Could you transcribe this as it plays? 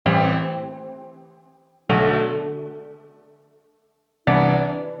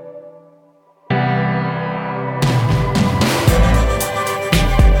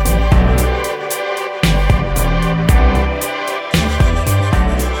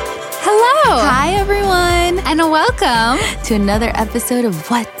and welcome to another episode of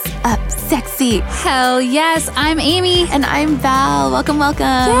What's Up, Sexy. Hell yes, I'm Amy. And I'm Val. Welcome. Yay,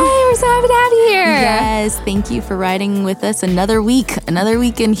 we're so happy to have you here. Yes, thank you for riding with us another week,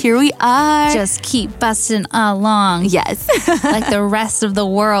 and here we are. Just keep busting along. Yes. Like the rest of the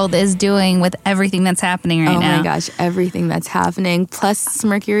world is doing with everything that's happening right now. Oh my gosh, everything that's happening, plus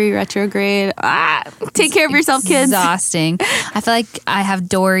Mercury retrograde. Take care of yourself, kids. Exhausting. I feel like I have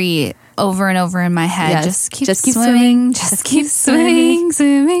Dory over and over in my head. Yes. Just keep swimming. Just keep swimming.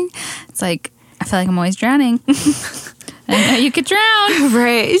 It's like, I feel like I'm always drowning. I know you could drown.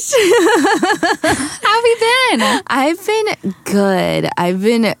 Right. How have you been? I've been good.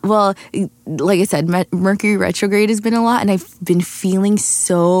 Like I said, Mercury retrograde has been a lot, and I've been feeling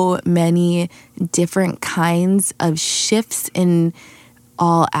so many different kinds of shifts in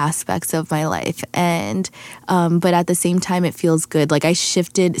all aspects of my life. And but at the same time, it feels good. Like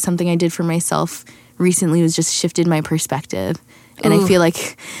something I did for myself recently was just shifted my perspective. And I feel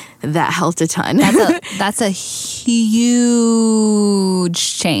like that helped a ton. That's a huge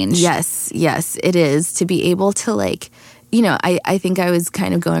change. Yes, it is. To be able to I think I was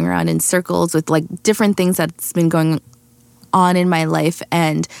kind of going around in circles with like different things that's been going on in my life,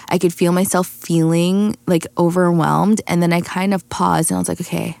 and I could feel myself feeling like overwhelmed. And then I kind of paused and I was like,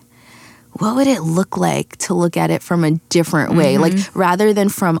 okay, what would it look like to look at it from a different way? Like, rather than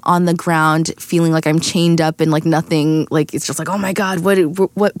from on the ground feeling like I'm chained up and like nothing, like it's just like, oh my God,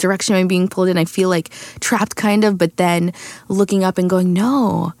 what direction am I being pulled in? I feel like trapped kind of, but then looking up and going,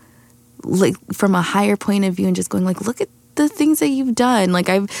 no, like from a higher point of view, and just going like, look at the things that you've done. Like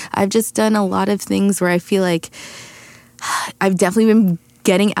I've just done a lot of things where I feel like I've definitely been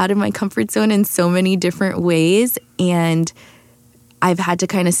getting out of my comfort zone in so many different ways, and I've had to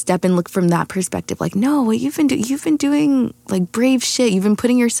kind of step and look from that perspective. Like, no, what you've been doing like brave shit. You've been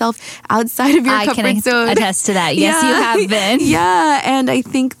putting yourself outside of your comfort zone. I can attest to that. Yes, you have been. Yeah, and I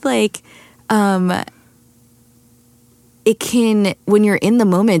think like it can, when you're in the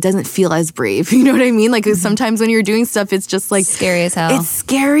moment, it doesn't feel as brave. You know what I mean? Like sometimes when you're doing stuff, it's just like scary as hell. It's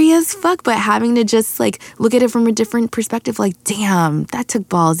scary as fuck, but having to just like look at it from a different perspective, like, damn, that took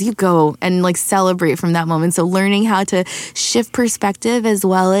balls. You go and like celebrate from that moment. So learning how to shift perspective as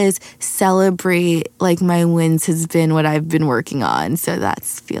well as celebrate like my wins has been what I've been working on. So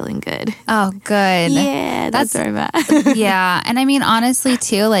that's feeling good. Oh, good. Yeah, that's where I'm at. Yeah. And I mean, honestly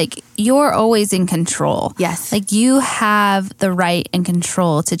too, like you're always in control. Yes. Like you have the right and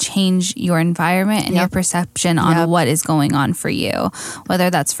control to change your environment and your perception on what is going on for you, whether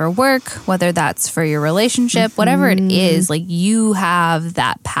that's for work, whether that's for your relationship, whatever it is, like you have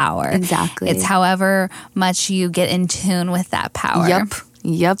that power. Exactly. It's however much you get in tune with that power.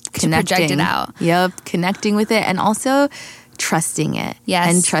 Yep. To project it out. Yep. Connecting with it, and also trusting it.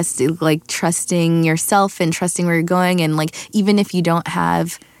 Yes. And trusting yourself and trusting where you're going. And like, even if you don't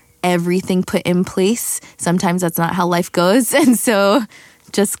have everything put in place, sometimes that's not how life goes. And so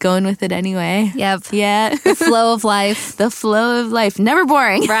just going with it anyway. Yep. Yeah. The flow of life. The flow of life. Never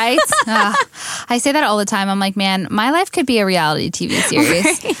boring. Right? I say that all the time. I'm like, man, my life could be a reality TV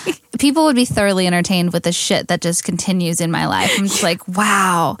series. Right. People would be thoroughly entertained with the shit that just continues in my life. I'm just like,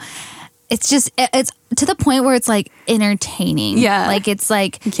 wow. It's to the point where it's like entertaining. Yeah. Like it's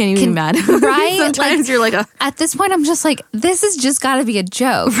like, you can't even be mad. Right? Sometimes you're like, at this point, I'm just like, this has just got to be a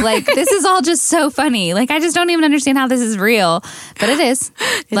joke. Like, this is all just so funny. Like, I just don't even understand how this is real. But it is.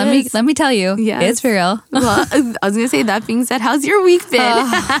 Let me tell you, it's real. Well, I was going to say, that being said, how's your week been?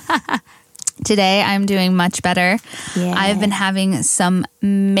 Today, I'm doing much better. Yeah. I've been having some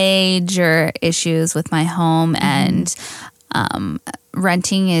major issues with my home, and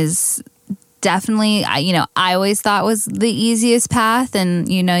renting is definitely, I always thought was the easiest path, and,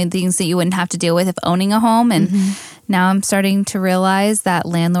 things that you wouldn't have to deal with if owning a home. And now I'm starting to realize that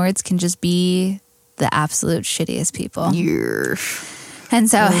landlords can just be the absolute shittiest people. Yeah. And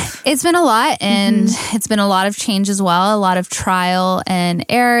so it's been a lot, and it's been a lot of change as well, a lot of trial and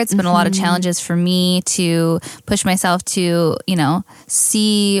error. It's been a lot of challenges for me to push myself to,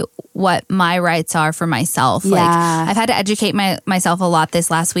 see what my rights are for myself. Yeah. Like, I've had to educate myself a lot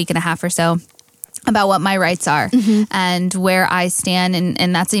this last week and a half or so about what my rights are and where I stand.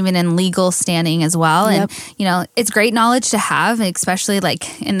 And that's even in legal standing as well. Yep. And, it's great knowledge to have, especially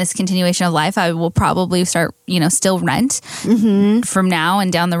like in this continuation of life. I will probably start, still rent from now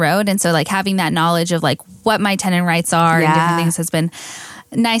and down the road. And so like having that knowledge of like what my tenant rights are and different things has been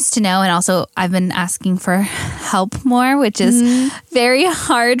nice to know. And also I've been asking for help more, which is very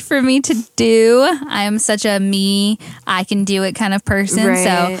hard for me to do. I am such a I can do it kind of person.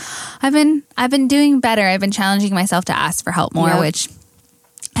 Right. So I've been doing better. I've been challenging myself to ask for help more, which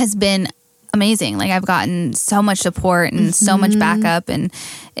has been amazing. Like I've gotten so much support and so much backup, and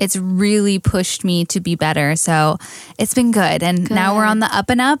it's really pushed me to be better. So it's been good. And now we're on the up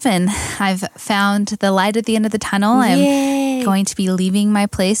and up, and I've found the light at the end of the tunnel. I'm going to be leaving my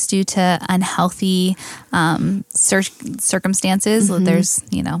place due to unhealthy circumstances. There's,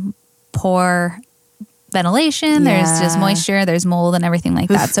 poor ventilation, there's just moisture, there's mold and everything like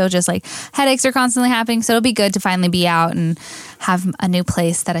that. So just like headaches are constantly happening. So it'll be good to finally be out and have a new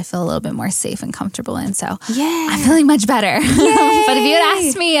place that I feel a little bit more safe and comfortable in. So I'm feeling much better. But if you had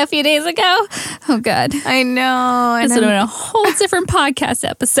asked me a few days ago, oh God. I know. This would have been a whole different podcast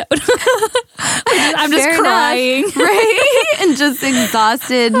episode. I'm just crying. Right? And just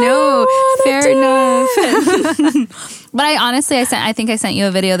exhausted. No, fair enough. But I think I sent you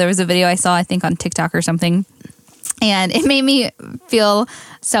a video. There was a video I saw, I think on TikTok or something. And it made me feel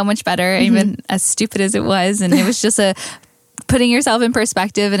so much better, even as stupid as it was. And it was just putting yourself in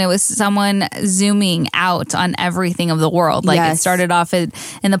perspective, and it was someone zooming out on everything of the world. Like it started off in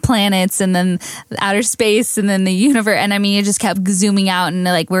the planets, and then outer space, and then the universe. And I mean, it just kept zooming out, and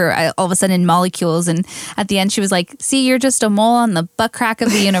like we're all of a sudden in molecules. And at the end, she was like, "See, you're just a mole on the butt crack of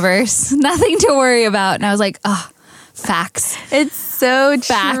the universe. Nothing to worry about." And I was like, "Oh, facts." It's so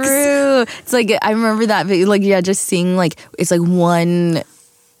true. It's like, I remember that video, like, just seeing like, it's like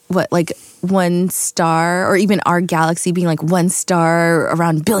one star, or even our galaxy being like one star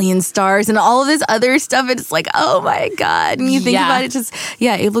around billion stars and all of this other stuff. And it's like, oh my God. And you think about it, just,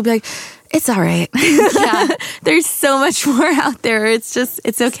 able to be like, it's all right. There's so much more out there. It's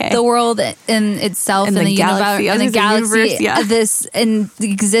okay. The world in itself, and the galaxy, this and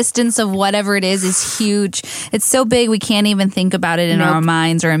the existence of whatever it is huge. It's so big we can't even think about it in our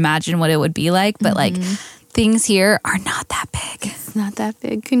minds or imagine what it would be like. But like things here are not that big. It's not that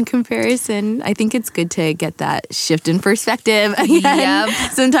big in comparison. I think it's good to get that shift in perspective again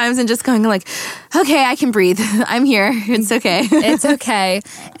sometimes, and just going like, okay, I can breathe. I'm here. It's okay. It's okay.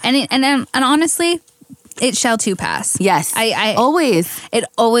 And honestly, it shall too pass. Yes. I always. It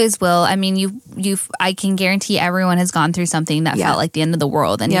always will. I mean, I can guarantee everyone has gone through something that felt like the end of the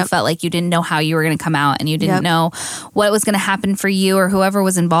world, and you felt like you didn't know how you were going to come out, and you didn't know what was going to happen for you or whoever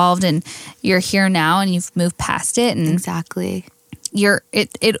was involved, and you're here now and you've moved past it. And exactly.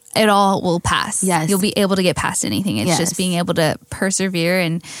 It all will pass. Yes. You'll be able to get past anything. It's just being able to persevere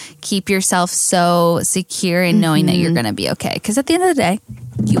and keep yourself so secure in knowing that you're going to be okay. Because at the end of the day,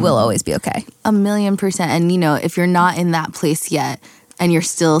 you will always be okay. 1,000,000%. And if you're not in that place yet, and you're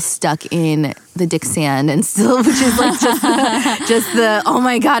still stuck in the dick sand, and still, which is like just the oh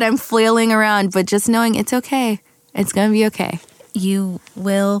my God, I'm flailing around, but just knowing it's okay. It's going to be okay. You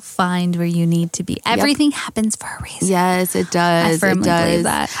will find where you need to be. Everything happens for a reason. Yes, it does. I firmly believe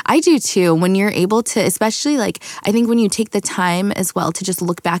that. I do too. When you're able to, especially like, I think when you take the time as well to just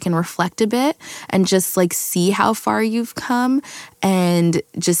look back and reflect a bit, and just like see how far you've come, and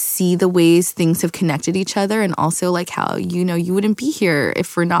just see the ways things have connected each other, and also like how, you wouldn't be here if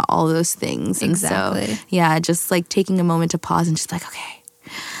for not all those things. Exactly. And so, just like taking a moment to pause and just like, okay.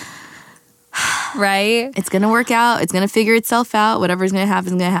 Right? It's going to work out. It's going to figure itself out. Whatever's going to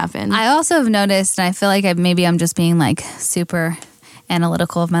happen is going to happen. I also have noticed, and I feel like maybe I'm just being like super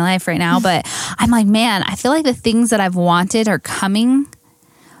analytical of my life right now, but I'm like, man, I feel like the things that I've wanted are coming,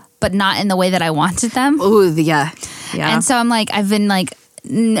 but not in the way that I wanted them. Oh, yeah. And so I'm like, I've been like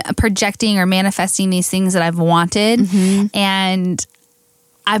projecting or manifesting these things that I've wanted, and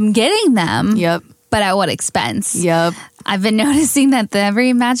I'm getting them. Yep. But at what expense? Yep. I've been noticing that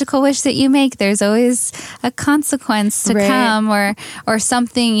every magical wish that you make, there's always a consequence to come, or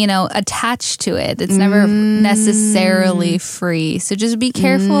something, attached to it. It's never necessarily free. So just be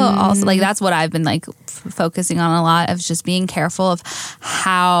careful. Also, like that's what I've been like focusing on a lot, of just being careful of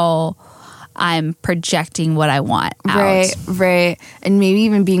how I'm projecting what I want out. Right. And maybe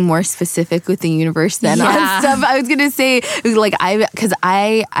even being more specific with the universe than on stuff. I was going to say, like, because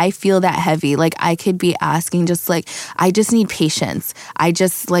I feel that heavy. Like, I could be asking just like, I just need patience. I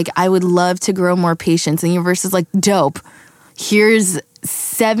would love to grow more patience. And the universe is like, dope. Here's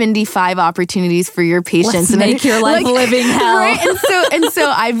 75 opportunities for your patience. Let's make your life living hell. Right? And so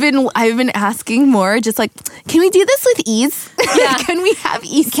I've been asking more, just like, can we do this with ease? Yeah. Can we have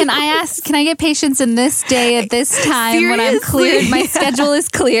ease? Can I get patience in this day at this time when I'm cleared? My schedule is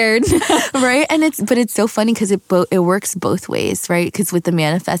cleared. Right? And it's so funny because it works both ways, right? Because with the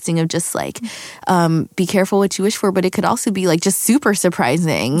manifesting of just like, be careful what you wish for, but it could also be like just super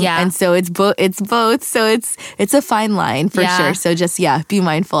surprising. Yeah. And so it's both. So it's a fine line for sure. So just, be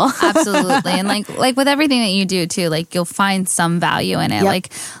mindful. Absolutely. And like with everything that you do too, like you'll find some value in it.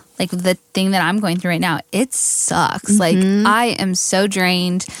 Like like the thing that I'm going through right now, it sucks. Like I am so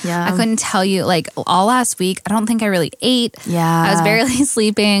drained. Yeah. I couldn't tell you, like all last week, I don't think I really ate. Yeah. I was barely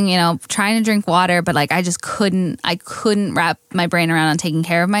sleeping, trying to drink water, but like I couldn't wrap my brain around on taking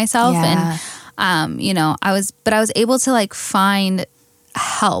care of myself. Yeah. And, I was able to like find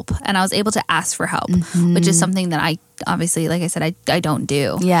help, and I was able to ask for help, which is something that I obviously, like I said, I don't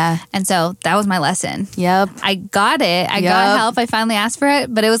do. Yeah. And so that was my lesson. Yep. I got it. I got help. I finally asked for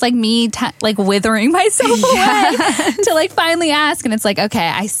it, but it was like me like withering myself away to like finally ask. And it's like, okay,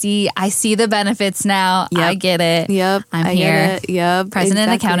 I see the benefits now. Yep. I get it. Yep. I'm I here. get it. Yep. Present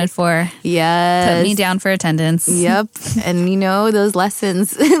and accounted for. Yes. Put me down for attendance. Yep. And those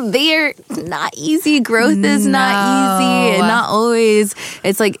lessons, they are not easy. Growth is not easy. And not always.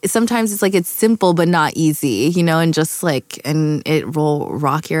 It's like, sometimes it's like, it's simple, but not easy, and just and it will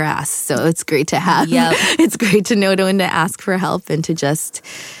rock your ass. So it's great to have. Yep. It's great to know when to ask for help and to just,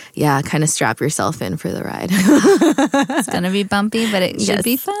 kind of strap yourself in for the ride. It's going to be bumpy, but it should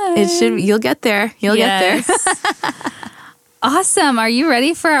be fun. It should. You'll get there. You'll get there. Awesome. Are you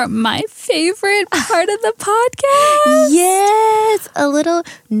ready for my favorite part of the podcast? Yes. A little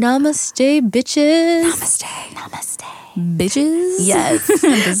namaste, bitches. Namaste. Bitches. Yes.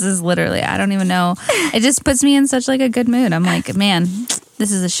 This is literally, I don't even know. It just puts me in such like a good mood. I'm like, man,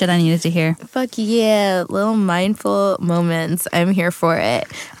 this is the shit I needed to hear. Fuck yeah. Little mindful moments. I'm here for it.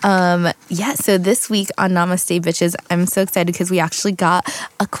 So this week on Namaste Bitches, I'm so excited because we actually got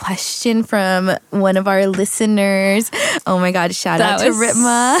a question from one of our listeners. Oh my God, shout out to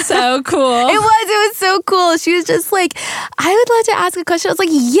Ritma. So cool. It was so cool. She was just like, I would love to ask a question. I was like,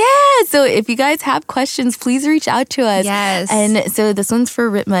 yeah. So if you guys have questions, please reach out to us. Yes. And so this one's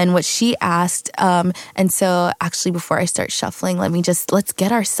for Ritma and what she asked. And so actually before I start shuffling, let's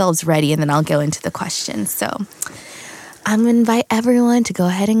get ourselves ready and then I'll go into the questions. So I'm going to invite everyone to go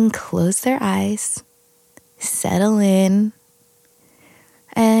ahead and close their eyes, settle in,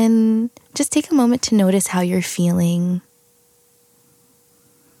 and just take a moment to notice how you're feeling.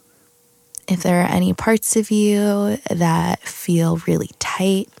 If there are any parts of you that feel really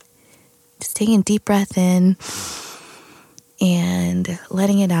tight, just taking a deep breath in and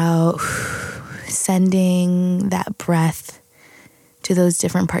letting it out, sending that breath to those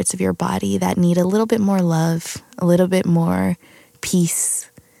different parts of your body that need a little bit more love, a little bit more peace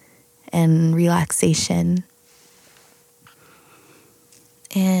and relaxation.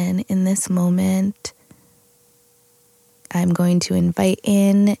 And in this moment, I'm going to invite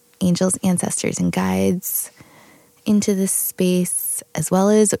in angels, ancestors, and guides into this space, as well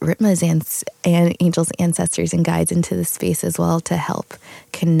as Ritma's and angels, ancestors, and guides into this space as well to help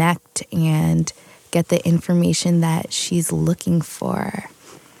connect and get the information that she's looking for.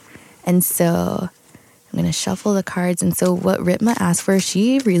 And so I'm going to shuffle the cards. And so what Ritma asked for,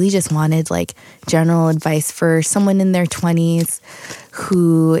 she really just wanted like general advice for someone in their 20s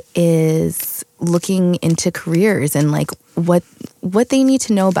who is looking into careers and like what they need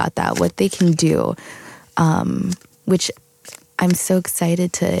to know about that, what they can do, which I'm so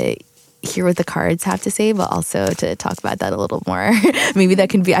excited to hear what the cards have to say, but also to talk about that a little more. Maybe that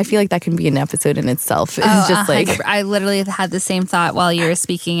can be, I feel like that can be an episode in itself. It's just like, I literally had the same thought while you were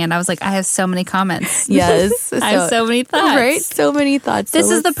speaking, and I was like, I have so many comments. Yes. I have so many thoughts. Right? So many thoughts. This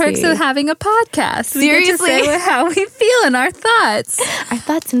is the perks of having a podcast. Seriously. We get to say how we feel and our thoughts. Our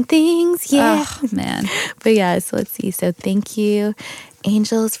thoughts and things. Yeah. Oh, man. But yeah, so let's see. So thank you,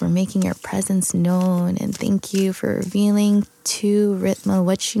 angels, for making your presence known, and thank you for revealing to Ritma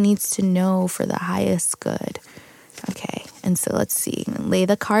what she needs to know for the highest good. Okay, and so let's see. Lay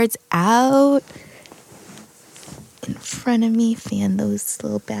the cards out in front of me. Fan those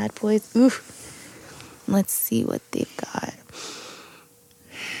little bad boys. Ooh. Let's see what they've got.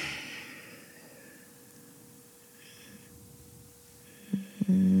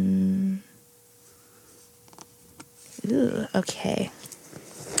 Ooh, okay.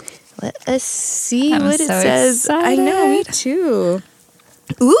 Let us see what it says. Excited. I know, me too.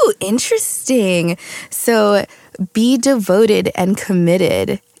 Ooh, interesting. So, be devoted and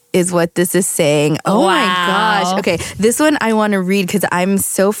committed is what this is saying. Oh my gosh. Okay, this one I want to read because I'm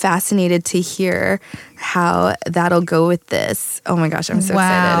so fascinated to hear how that'll go with this. Oh my gosh, I'm so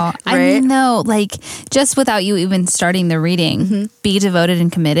excited. Right? I mean, though, like, just without you even starting the reading, be devoted and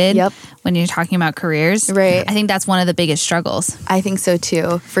committed when you're talking about careers. Right. I think that's one of the biggest struggles. I think so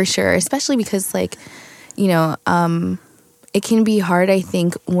too, for sure. Especially because, like, you know, it can be hard, I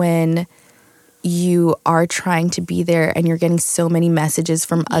think, when you are trying to be there and you're getting so many messages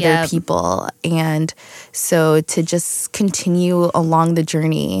from other people. And so to just continue along the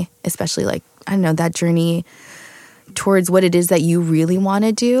journey, especially like, I don't know, that journey towards what it is that you really want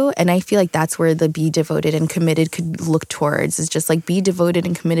to do. And I feel like that's where the be devoted and committed could look towards. It's just like be devoted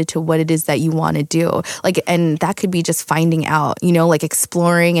and committed to what it is that you want to do. Like, and that could be just finding out, you know, like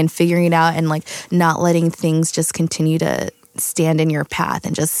exploring and figuring it out and like not letting things just continue to stand in your path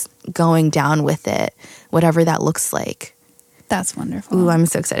and just going down with it, whatever that looks like. That's wonderful. Ooh, I'm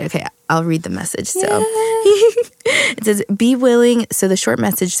so excited. Okay, I'll read the message. So it says, be willing. So the short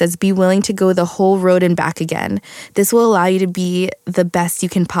message says, be willing to go the whole road and back again. This will allow you to be the best you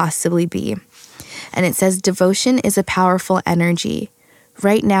can possibly be. And it says, devotion is a powerful energy.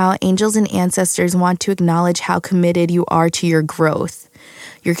 Right now, angels and ancestors want to acknowledge how committed you are to your growth.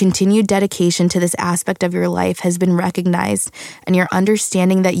 Your continued dedication to this aspect of your life has been recognized, and your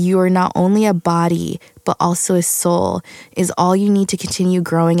understanding that you are not only a body, but also a soul is all you need to continue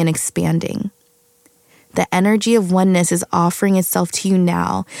growing and expanding. The energy of oneness is offering itself to you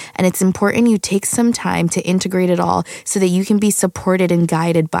now, and it's important you take some time to integrate it all so that you can be supported and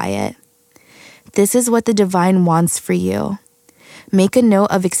guided by it. This is what the divine wants for you. Make a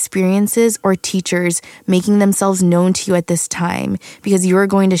note of experiences or teachers making themselves known to you at this time, because you are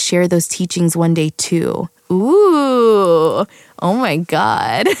going to share those teachings one day too. Ooh, oh my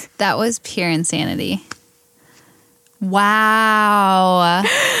God. That was pure insanity. Wow.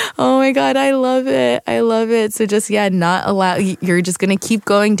 Oh my God, I love it. I love it. So just, you're just going to keep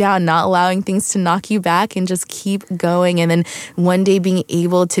going down, not allowing things to knock you back and just keep going. And then one day being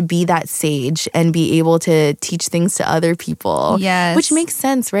able to be that sage and be able to teach things to other people. Yes. Which makes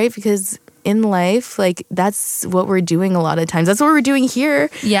sense, right? Because in life, like that's what we're doing a lot of times. That's what we're doing here.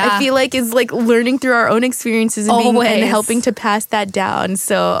 Yeah. I feel like is like learning through our own experiences and, and helping to pass that down.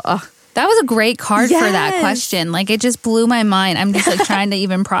 So, that was a great card for that question. Like, it just blew my mind. I'm just like trying to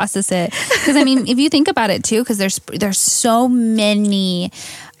even process it. Because, I mean, if you think about it, too, because there's so many,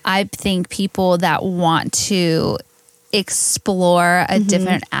 I think, people that want to explore a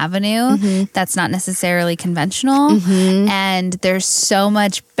different avenue that's not necessarily conventional. And there's so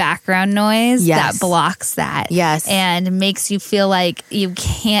much background noise that blocks that. Yes. And makes you feel like you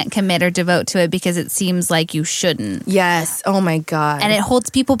can't commit or devote to it because it seems like you shouldn't. Yes. Oh my God. And it holds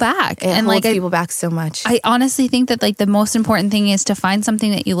people back. It holds people back so much. I honestly think that like the most important thing is to find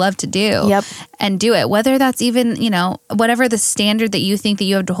something that you love to do. Yep. And do it. Whether that's even, you know, whatever the standard that you think that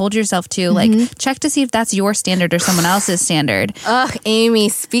you have to hold yourself to, like check to see if that's your standard or someone else's standard. Ugh, Amy,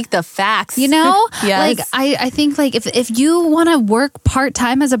 speak the facts. You know? Yes. Like I think like if you want to work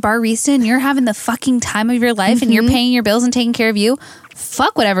part-time as a barista and you're having the fucking time of your life and you're paying your bills and taking care of you,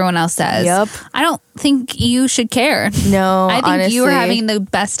 fuck what everyone else says. Yep. I don't think you should care. No, I think honestly, you are having the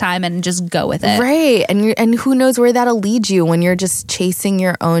best time and just go with it. Right. And who knows where that'll lead you when you're just chasing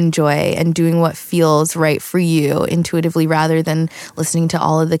your own joy and doing what feels right for you intuitively rather than listening to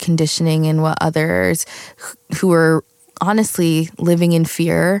all of the conditioning and what others who are honestly living in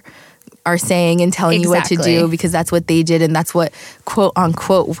fear are saying and telling you what to do because that's what they did and that's what quote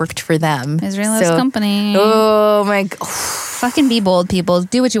unquote worked for them. Misery loves company. Oh my God. Fucking be bold, people.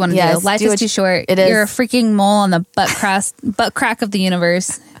 Do what you want to do. Life is too short. It is. You're a freaking mole on the butt crack of the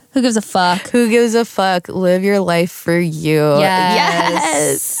universe. Who gives a fuck? Who gives a fuck? Live your life for you.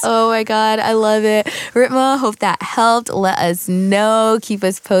 Yes. Oh my God. I love it. Ritma, hope that helped. Let us know. Keep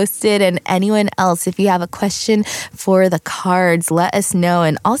us posted. And anyone else, if you have a question for the cards, let us know.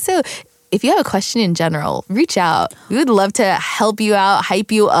 And also, if you have a question in general, reach out. We would love to help you out,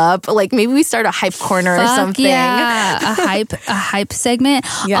 hype you up. Like maybe we start a hype corner or something. Yeah, a hype segment.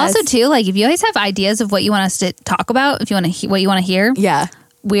 Yes. Also, too, like if you guys have ideas of what you want us to talk about, if you want to, what you want to hear,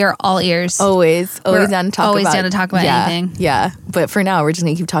 we are all ears. Always down to talk about anything. Yeah. But for now, we're just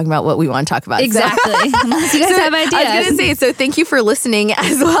going to keep talking about what we want to talk about. Exactly. Unless you guys have ideas. I was going to say, so thank you for listening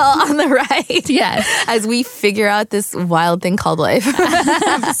as well on the ride. Yes. As we figure out this wild thing called life.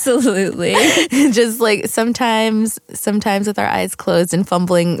 Absolutely. Just like sometimes with our eyes closed and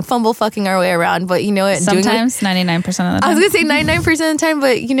fumble fucking our way around. But you know what? Sometimes 99% of the time. I was going to say 99% of the time,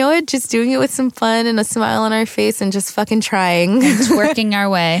 but you know what? Just doing it with some fun and a smile on our face and just fucking trying. And twerking our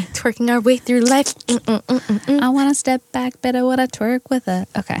way. Twerking our way through life. I want to step back, but I want to twerk with it.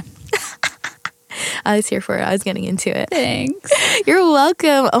 Okay. I was here for it. I was getting into it. Thanks. You're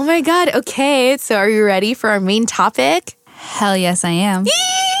welcome. Oh my God. Okay. So are you ready for our main topic? Hell yes, I am.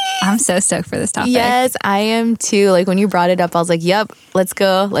 I'm so stoked for this topic. Yes, I am too. Like when you brought it up, I was like, yep, let's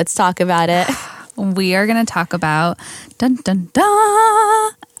go. Let's talk about it. We are going to talk about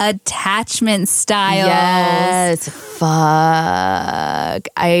attachment styles. Yes. I'm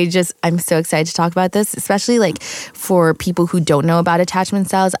so excited to talk about this, especially like for people who don't know about attachment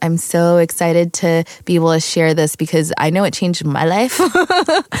styles. I'm so excited to be able to share this because I know it changed my life.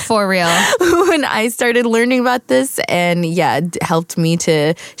 For real. When I started learning about this, and it helped me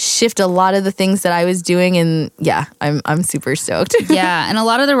to shift a lot of the things that I was doing, and I'm super stoked. Yeah, and a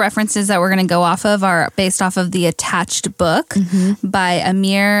lot of the references that we're going to go off of are based off of the Attached book by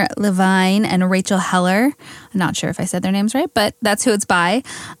Amir Levine and Rachel Heller. I'm not sure if I said their names right, but that's who it's by.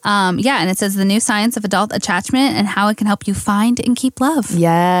 And it says The New Science of Adult Attachment and How It Can Help You Find and Keep Love.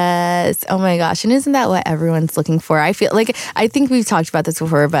 Yes. Oh my gosh. And isn't that what everyone's looking for? I feel like, I think we've talked about this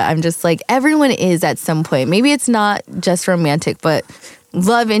before, but I'm just like, everyone is at some point. Maybe it's not just romantic, but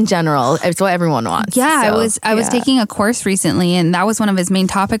love in general. It's what everyone wants. Yeah, I was taking a course recently, and that was one of his main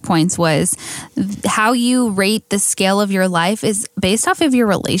topic points was how you rate the scale of your life is based off of your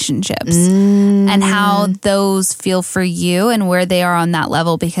relationships and how those feel for you and where they are on that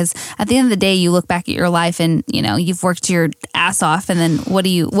level. Because at the end of the day, you look back at your life and you've worked your ass off, and then what are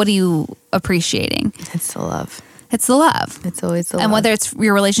you appreciating? It's the love. It's the love. It's always the love. And whether it's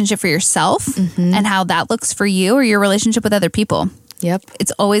your relationship for yourself and how that looks for you, or your relationship with other people. Yep.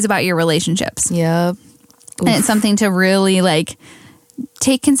 It's always about your relationships. Yep. And it's something to really like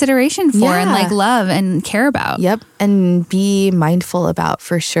take consideration for and like love and care about. Yep. And be mindful about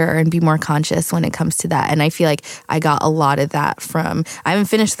for sure, and be more conscious when it comes to that. And I feel like I got a lot of that from, I haven't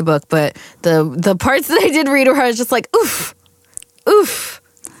finished the book, but the parts that I did read where I was just like, oof.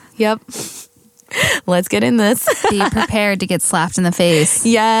 Yep. Let's get in this. Be prepared to get slapped in the face.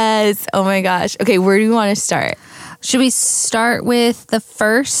 Yes. Oh my gosh. Okay. Where do you want to start? Should we start with the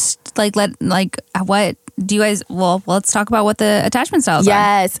first, what do you guys, let's talk about what the attachment styles are.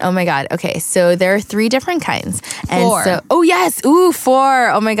 Yes. Oh my God. Okay. So there are 3 different kinds. And 4. So, oh yes. Ooh,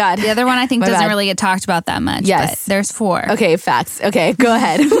 4. Oh my God. The other one I think doesn't really get talked about that much. Yes. But there's 4. Okay. Facts. Okay. Go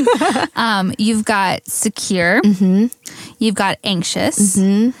ahead. You've got secure. You've got anxious.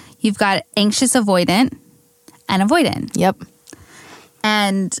 You've got anxious avoidant and avoidant. Yep.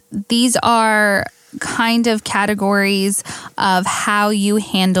 And these are kind of categories of how you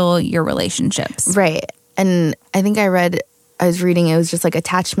handle your relationships. Right. And I think I was reading, it was just like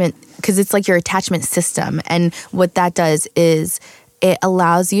attachment, because it's like your attachment system. And what that does is it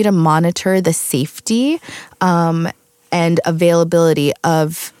allows you to monitor the safety and availability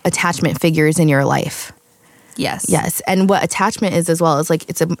of attachment figures in your life. Yes. Yes. And what attachment is as well is like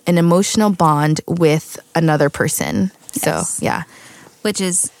it's an emotional bond with another person. Yes. So, yeah. Which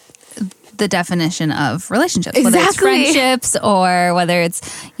is the definition of relationships, Exactly. whether it's friendships or whether it's,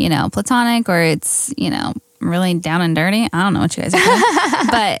 platonic or it's, really down and dirty. I don't know what you guys are doing.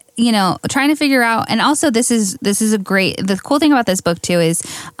 But, trying to figure out, and also this is the cool thing about this book too is,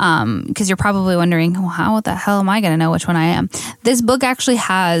 because you're probably wondering, well, how the hell am I going to know which one I am? This book actually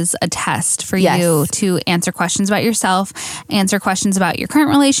has a test for you to answer questions about yourself, answer questions about your current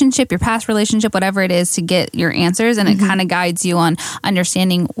relationship, your past relationship, whatever it is, to get your answers. And it kind of guides you on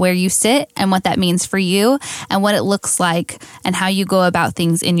understanding where you sit and what that means for you and what it looks like and how you go about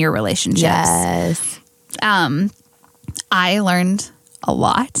things in your relationships. Yes. I learned a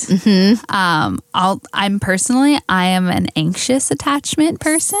lot. I am an anxious attachment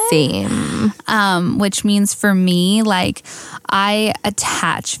person. Same. Which means for me, like, I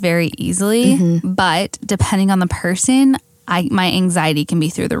attach very easily, but depending on the person, my anxiety can be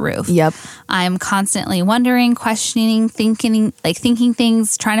through the roof. Yep. I'm constantly wondering, questioning, thinking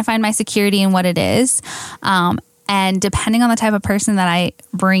things, trying to find my security in what it is. And depending on the type of person that I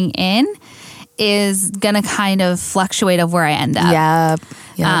bring in, is going to kind of fluctuate of where I end up.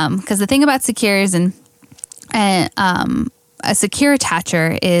 Yeah. Because the thing about secures and a secure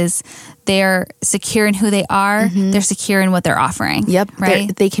attacher is they're secure in who they are. They're secure in what they're offering. Yep.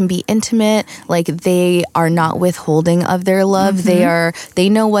 Right. They can be intimate. Like they are not withholding of their love. They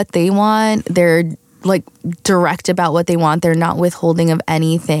know what they want. They're like direct about what they want. They're not withholding of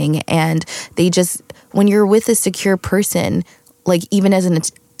anything. And they just, when you're with a secure person, like even as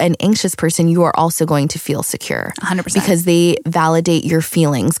an anxious person, you are also going to feel secure. 100%. Because they validate your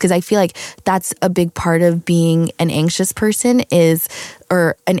feelings. Because I feel like that's a big part of being an anxious person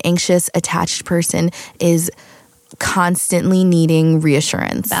or an anxious attached person is constantly needing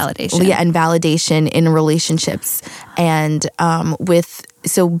reassurance. Validation. Yeah, and validation in relationships. And with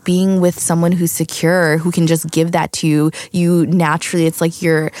so being with someone who's secure, who can just give that to you, you naturally, it's like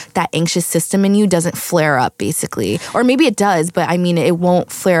that anxious system in you doesn't flare up, basically. Or maybe it does, but I mean, it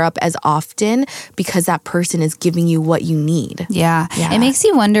won't flare up as often because that person is giving you what you need. Yeah. It makes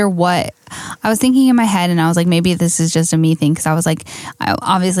you wonder what... I was thinking in my head, and I was like, maybe this is just a me thing, because I was like,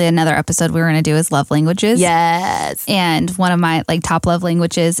 obviously another episode we were going to do is love languages. Yes. And one of my like top love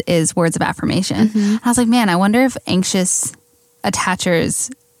languages is words of affirmation. Mm-hmm. I was like, man, I wonder if anxious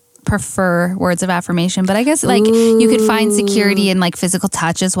attachers prefer words of affirmation. But I guess like you could find security in like physical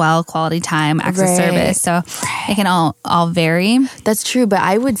touch as well, quality time, acts of service. So it can all vary. That's true, but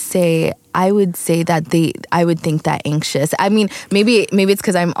I would say that I would think that anxious. I mean, maybe it's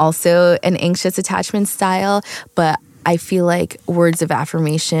because I'm also an anxious attachment style, but I feel like words of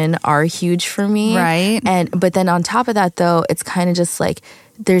affirmation are huge for me. Right. But then on top of that, though, it's kind of just like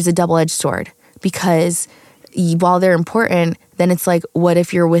there's a double-edged sword, because while they're important, then it's like, what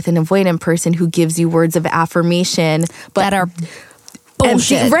if you're with an avoidant person who gives you words of affirmation but that are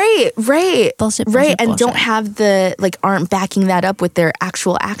bullshit. Right. Bullshit. And don't have aren't backing that up with their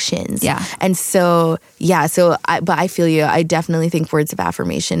actual actions. Yeah. And so, but I feel you. I definitely think words of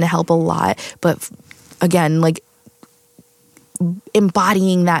affirmation help a lot. But again, like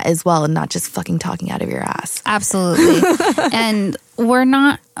embodying that as well and not just fucking talking out of your ass. Absolutely. And we're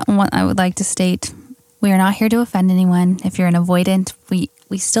not, what I would like to state, we are not here to offend anyone. If you're an avoidant,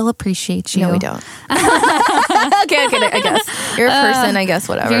 we still appreciate you. No, we don't. Okay, I guess. You're a person, I guess,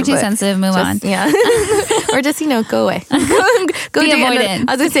 whatever. If you're too sensitive, move on. Yeah. Or just, go away. Go be avoidant.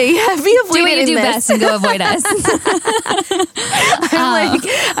 I was going to say, be avoidant. Do what you do best and go avoid us.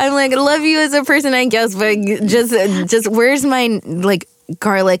 I'm like, I love you as a person, I guess, but just where's my,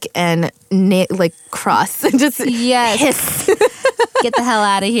 garlic and cross? Just hiss. Get the hell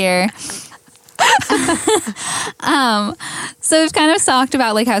out of here. So we've kind of talked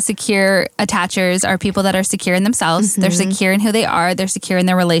about how secure attachers are people that are secure in themselves. Mm-hmm. They're secure in who they are. They're secure in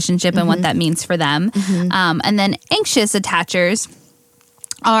their relationship and what that means for them. Mm-hmm. And then anxious attachers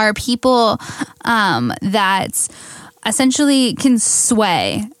are people that essentially can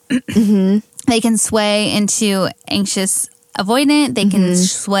sway. Mm-hmm. They can sway into anxious avoidant. They can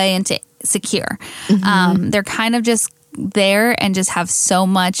sway into secure. Mm-hmm. They're kind of just there and just have so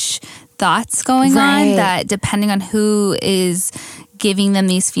much thoughts going on that depending on who is giving them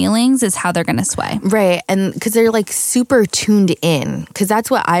these feelings is how they're going to sway. Right. And because they're super tuned in, because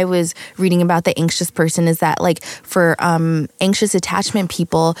that's what I was reading about the anxious person, is that for anxious attachment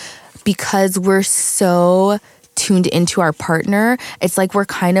people, because we're so tuned into our partner, it's we're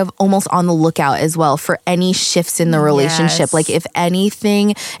kind of almost on the lookout as well for any shifts in the relationship. Yes. If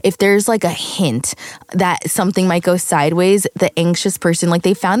anything, if there's a hint that something might go sideways, the anxious person,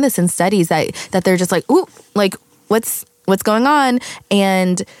 they found this in studies that they're just ooh, what's going on?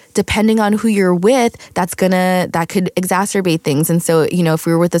 And depending on who you're with, that could exacerbate things. And so, if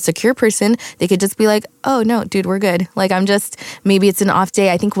we were with a secure person, they could just be like, oh no, dude, we're good. Maybe it's an off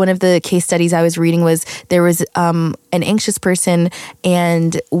day. I think one of the case studies I was reading was there was an anxious person,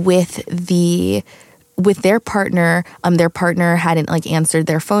 and with their partner hadn't answered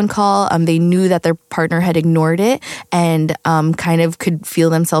their phone call. They knew that their partner had ignored it and kind of could feel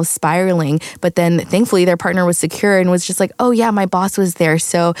themselves spiraling. But then thankfully their partner was secure and was just oh yeah, my boss was there,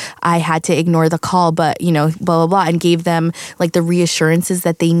 so I had to ignore the call, but blah, blah, blah, and gave them the reassurances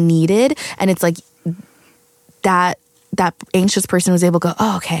that they needed. And it's that anxious person was able to go,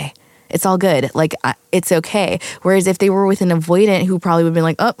 oh, okay, it's all good. It's okay. Whereas if they were with an avoidant who probably would have been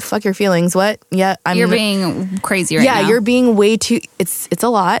like, oh, fuck your feelings. What? Yeah. You're being crazy right now. Yeah, you're being way too, it's a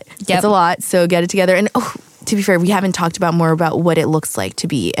lot. Yep. It's a lot. So get it together. And to be fair, we haven't talked about more about what it looks like to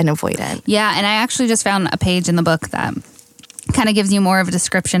be an avoidant. Yeah. And I actually just found a page in the book that kind of gives you more of a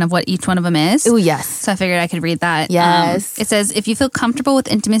description of what each one of them is. Oh, yes. So I figured I could read that. Yes. It says, if you feel comfortable with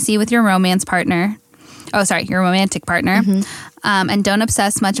intimacy with your romantic partner, and don't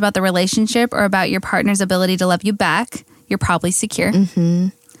obsess much about the relationship or about your partner's ability to love you back, you're probably secure. Mm-hmm.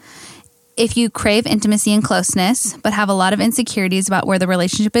 If you crave intimacy and closeness, but have a lot of insecurities about where the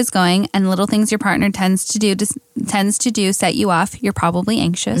relationship is going and little things your partner tends to do set you off, you're probably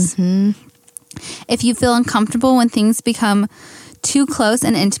anxious. Mm-hmm. If you feel uncomfortable when things become too close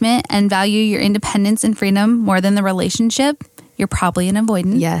and intimate and value your independence and freedom more than the relationship, you're probably an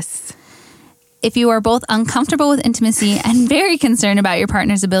avoidant. Yes. If you are both uncomfortable with intimacy and very concerned about your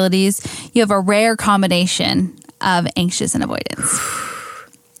partner's abilities, you have a rare combination of anxious and avoidance.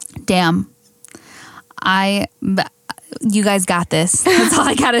 Damn. You guys got this. That's all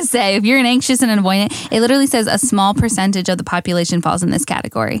I gotta say. If you're an anxious and an avoidant, it literally says a small percentage of the population falls in this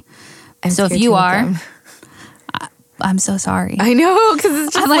category. So if you are, I'm so sorry. I know, because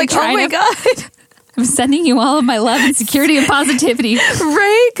it's just I'm like oh my God. I'm sending you all of my love and security and positivity.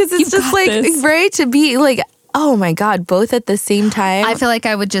 Right? Because it's just like, this. right? To be like, oh my God, both at the same time. I feel like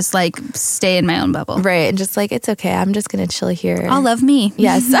I would just like stay in my own bubble. Right. And just like, it's okay. I'm just going to chill here. I'll love me.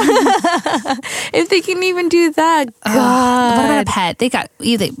 Yes. If they can even do that, God. What about a pet? They got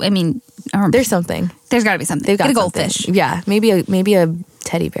either. I mean, there's something. There's got to be something. They've got Get a goldfish. Something. Yeah. Maybe a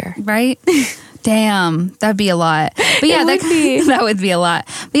teddy bear. Right? Damn, that'd be a lot. But yeah, that would be a lot.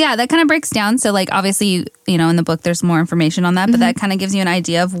 But yeah, that kind of breaks down. So like, obviously, you know, in the book, there's more information on that, but that kind of gives you an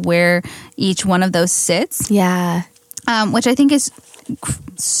idea of where each one of those sits. Yeah. Which I think is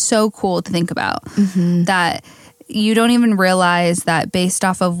so cool to think about. That you don't even realize that based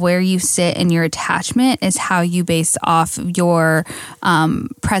off of where you sit in your attachment is how you base off your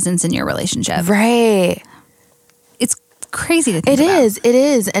presence in your relationship. Right. It's crazy to think about. It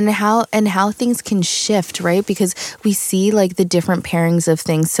is. And how things can shift, right? Because we see like the different pairings of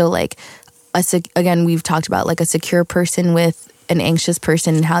things. So like again, we've talked about like a secure person with an anxious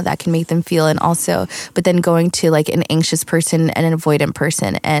person and how that can make them feel. And also, but then going to like an anxious person and an avoidant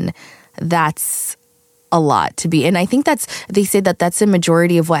person. And that's a lot to be. And I think they say that's a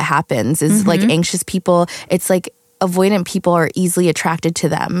majority of what happens is like anxious people. It's like avoidant people are easily attracted to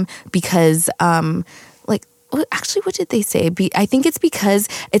them because, actually, what did they say? I think it's because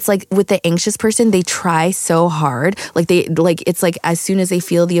it's like with the anxious person, they try so hard. It's like as soon as they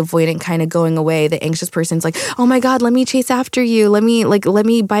feel the avoidant kind of going away, the anxious person's like, oh my God, let me chase after you. Let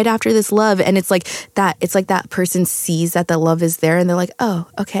me bite after this love. And it's like that person sees that the love is there and they're like, oh,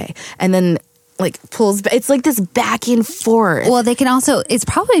 okay. And then like pulls back. It's like this back and forth. Well, it's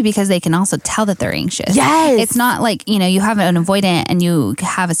probably because they can also tell that they're anxious. Yes. It's not like, you know, you have an avoidant and you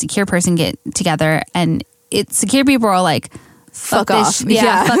have a secure person get together and secure people are like, fuck off.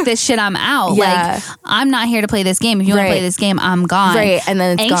 Fuck this shit, I'm out. Yeah. Like, I'm not here to play this game. If you want to play this game, I'm gone. Right, and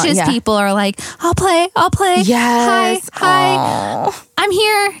then it's anxious gone. Yeah. people are like, I'll play. Yes. Hi. Aww. I'm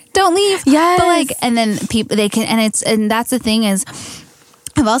here. Don't leave. Yes. But like, and then people, they can, and that's the thing is,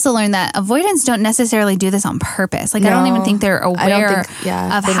 I've also learned that avoidants don't necessarily do this on purpose. Like, I don't even think they're aware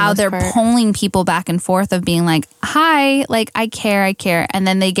of how they're pulling people back and forth of being like, hi, like, I care. And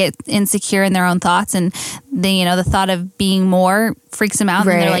then they get insecure in their own thoughts. And the thought of being more freaks them out.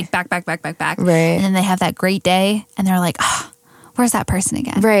 Right. And they're like, back. Right. And then they have that great day. And they're like, oh, where's that person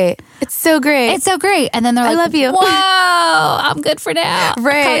again? Right. It's so great. And then they're like, I love you. Whoa, I'm good for now.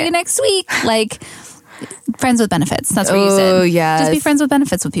 Right. I'll call you next week. Like, friends with benefits. That's what you said. Oh, yes. Just be friends with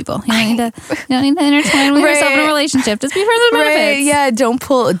benefits with people. You don't need to intertwine with yourself in a relationship. Just be friends with benefits. Yeah, don't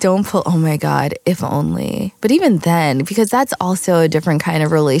pull. Oh my God, if only. But even then, because that's also a different kind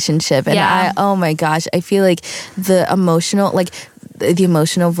of relationship. And oh my gosh, I feel like the emotional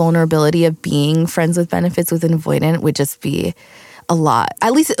vulnerability of being friends with benefits with an avoidant would just be a lot.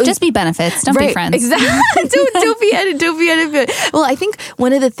 At least just be benefits. Don't be friends. Exactly. don't be benefit. Well, I think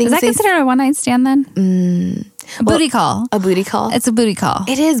one of the things is that considered a one night stand then? A booty call. A booty call. It's a booty call.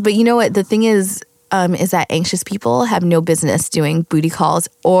 It is, but you know what? The thing is that anxious people have no business doing booty calls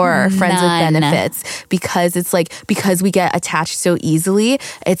or friends with benefits because it's like because we get attached so easily.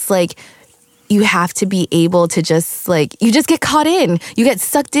 It's like. You have to be able to just like, you just get caught in. You get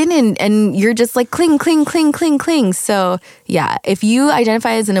sucked in and you're just like cling. So yeah, if you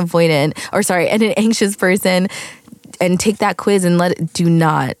identify as an avoidant and an anxious person and take that quiz and do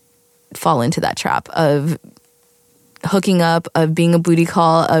not fall into that trap of hooking up, of being a booty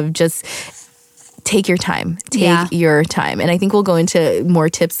call, of just take your time. Your time. And I think we'll go into more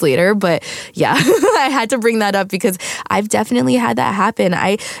tips later. But yeah, I had to bring that up because I've definitely had that happen.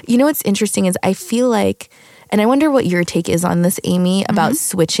 What's interesting is I feel like, and I wonder what your take is on this, Amy, about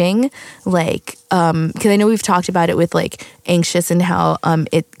switching. Like, because I know we've talked about it with like anxious and how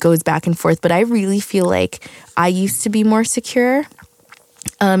it goes back and forth. But I really feel like I used to be more secure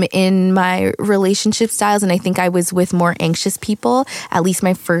in my relationship styles. And I think I was with more anxious people, at least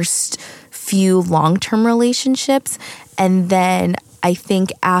my first few long-term relationships. And then I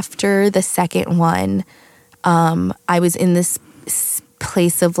think after the second one, I was in this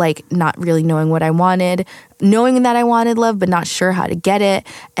place of like not really knowing what I wanted, knowing that I wanted love, but not sure how to get it.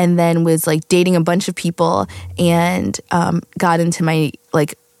 And then was like dating a bunch of people and got into my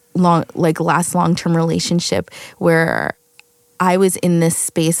last long-term relationship where I was in this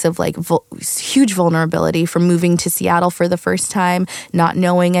space of like huge vulnerability from moving to Seattle for the first time, not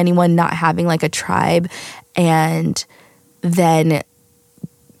knowing anyone, not having like a tribe, and then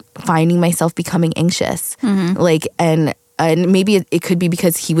finding myself becoming anxious. Like, and maybe it could be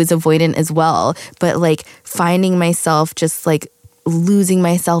because he was avoidant as well, but like finding myself just like losing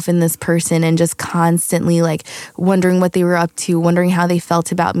myself in this person and just constantly like wondering what they were up to, wondering how they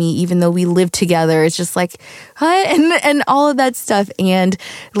felt about me, even though we lived together. It's just like, what? And all of that stuff. And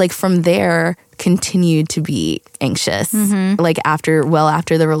like from there, continued to be anxious, like after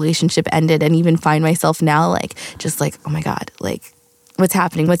the relationship ended, and even find myself now like, just like, oh my God, like what's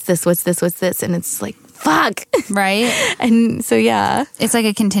happening? What's this? And it's like, fuck. Right. And so, yeah. It's like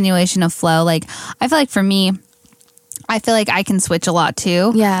a continuation of flow. Like, I feel like for me, I feel like I can switch a lot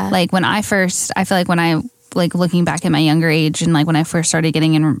too. Yeah. Like I feel like when I, like looking back at my younger age and like when I first started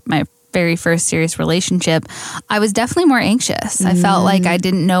getting in my very first serious relationship, I was definitely more anxious. I felt like I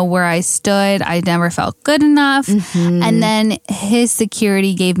didn't know where I stood. I never felt good enough. And then his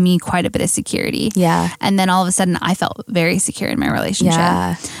security gave me quite a bit of security. Yeah. And then all of a sudden I felt very secure in my relationship.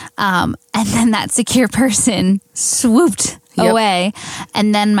 Yeah. And then that secure person swooped away,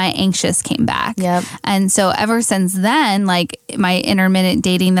 and then my anxious came back. Yep. And so ever since then, like my intermittent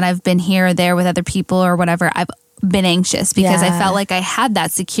dating that I've been here or there with other people or whatever, I've been anxious because I felt like I had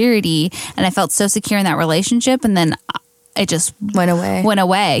that security and I felt so secure in that relationship, and then it just went away.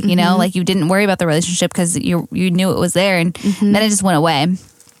 You know, like you didn't worry about the relationship because you knew it was there, and then it just went away.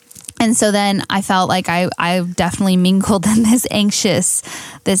 And so then I felt like I definitely mingled in this anxious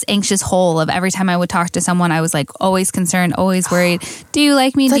hole of every time I would talk to someone, I was like always concerned, always worried. Do you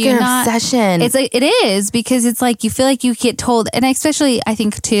like me? It's Do like you an not? obsession. It's like, it is, because it's like you feel like you get told, and especially I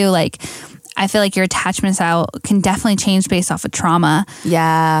think too, like I feel like your attachment style can definitely change based off of trauma.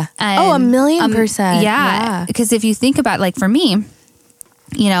 Yeah. And, 1,000,000%. Yeah. Because if you think about, like for me,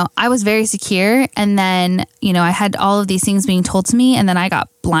 you know, I was very secure, and then, you know, I had all of these things being told to me, and then I got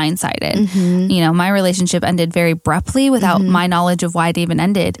blindsided. You know, my relationship ended very abruptly without my knowledge of why it even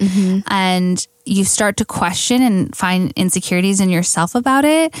ended. And you start to question and find insecurities in yourself about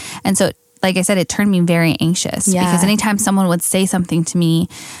it. And so, like I said, it turned me very anxious because anytime someone would say something to me,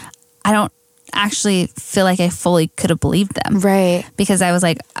 I don't actually feel like I fully could have believed them. Right. Because I was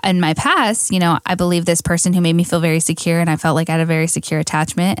like, in my past, you know, I believed this person who made me feel very secure, and I felt like I had a very secure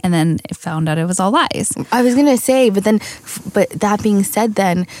attachment, and then it found out it was all lies. I was going to say, but that being said,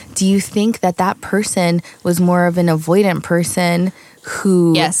 then, do you think that person was more of an avoidant person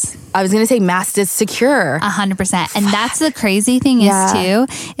who... Yes. I was going to say masked as secure. 100%. And that's the crazy thing is too,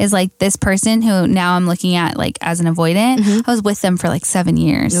 is like this person who now I'm looking at like as an avoidant, I was with them for like 7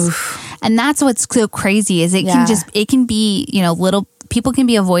 years. Oof. And that's what's so crazy is it can be, you know, people can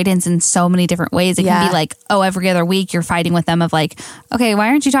be avoidance in so many different ways. It can be like, oh, every other week you're fighting with them of like, okay, why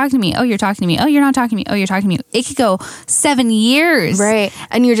aren't you talking to me? Oh, you're talking to me. Oh, you're not talking to me. Oh, you're talking to me. It could go 7 years. Right.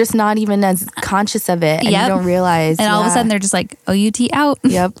 And you're just not even as conscious of it. And you don't realize. And all of a sudden they're just like, OUT out.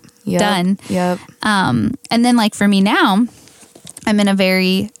 Yep. Done. Yep. And then like for me now, I'm in a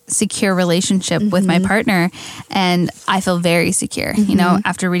very secure relationship with my partner, and I feel very secure. You know,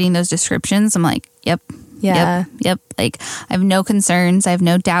 after reading those descriptions, I'm like, yep. Like I have no concerns. I have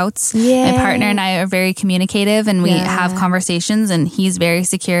no doubts. My partner and I are very communicative, and we have conversations, and he's very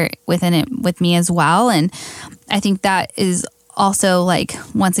secure within it with me as well. And I think that is also like,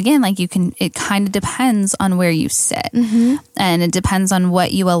 once again, like it kind of depends on where you sit, and it depends on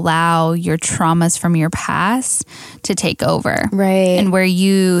what you allow your traumas from your past to take over, right? And where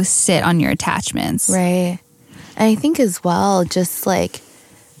you sit on your attachments, right? And I think as well, just like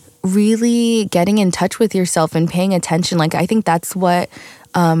really getting in touch with yourself and paying attention. Like I think that's what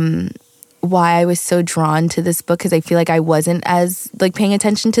why I was so drawn to this book, because I feel like I wasn't as like paying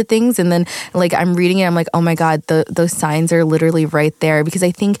attention to things, and then like I'm reading it, I'm like, oh my God, those signs are literally right there. Because I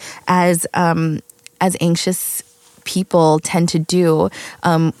think as anxious people tend to do,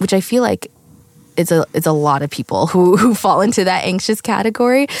 which I feel like it's a lot of people who fall into that anxious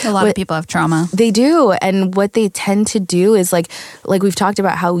category. A lot of people have trauma. They do. And what they tend to do is like we've talked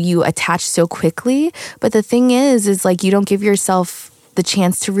about how you attach so quickly. But the thing is like you don't give yourself the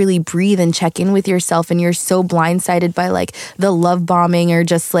chance to really breathe and check in with yourself, and you're so blindsided by like the love bombing, or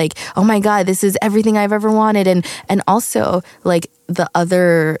just like, oh my God, this is everything I've ever wanted. And also like the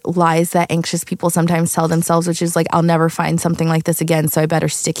other lies that anxious people sometimes tell themselves, which is like, I'll never find something like this again, so I better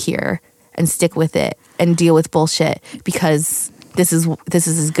stick here and stick with it and deal with bullshit because this is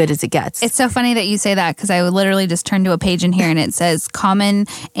as good as it gets. It's so funny that you say that, because I would literally just turn to a page in here and it says common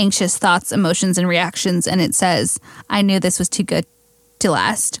anxious thoughts, emotions, and reactions. And it says, I knew this was too good to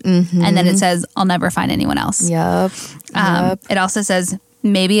last. And then it says, I'll never find anyone else. Yep. It also says,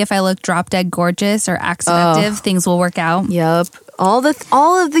 maybe if I look drop dead gorgeous or act seductive, things will work out. Yep. All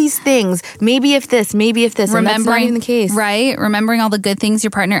of these things. Maybe if this, and that's not even the case. Right? Remembering all the good things your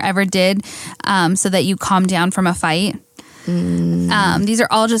partner ever did, so that you calm down from a fight. These are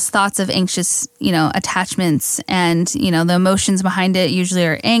all just thoughts of anxious, attachments, and, the emotions behind it usually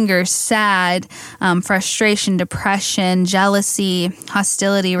are anger, sad, frustration, depression, jealousy,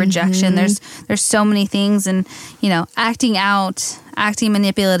 hostility, rejection. There's so many things, and, acting out, acting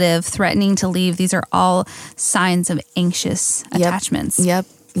manipulative, threatening to leave. These are all signs of anxious attachments. Yep.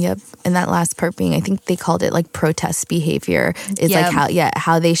 And that last part being, I think they called it like protest behavior, is like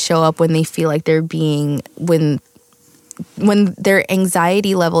how they show up when they feel like they're being, when their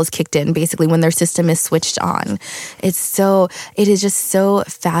anxiety level is kicked in, basically when their system is switched on. It is just so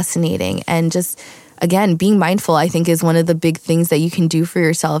fascinating. And just, again, being mindful, I think, is one of the big things that you can do for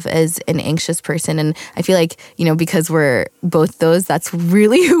yourself as an anxious person. And I feel like, because we're both those, that's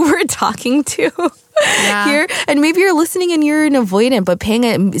really who we're talking to here. And maybe you're listening and you're an avoidant, but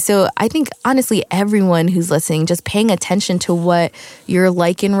so I think, honestly, everyone who's listening, just paying attention to what you're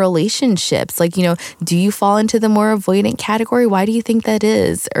like in relationships. Like, do you fall into the more avoidant category? Why do you think that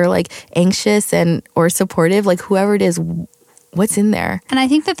is? Or like anxious or supportive, like whoever it is, what's in there? And I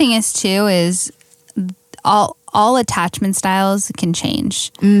think the thing is, too, is all attachment styles can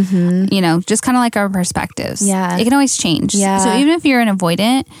change. Just kind of like our perspectives. Yeah. It can always change. Yeah. So even if you're an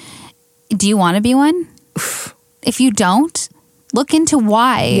avoidant, do you want to be one? If you don't, look into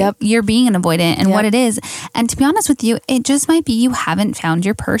why you're being an avoidant and what it is. And to be honest with you, it just might be you haven't found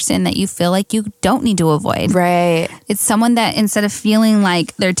your person that you feel like you don't need to avoid. Right. It's someone that, instead of feeling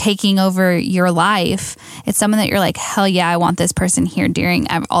like they're taking over your life, it's someone that you're like, hell yeah, I want this person here during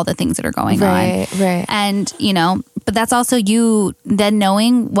all the things that are going on. Right. And, but that's also you then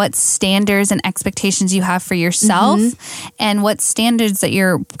knowing what standards and expectations you have for yourself and what standards that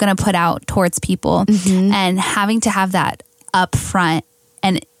you're going to put out towards people, and having to have that up front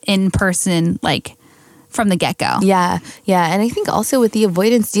and in person, like from the get-go. Yeah. And I think also with the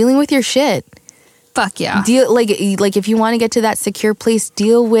avoidance, dealing with your shit. Fuck yeah. Like if you want to get to that secure place,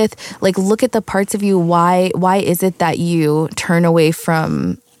 deal with, like, look at the parts of you. Why is it that you turn away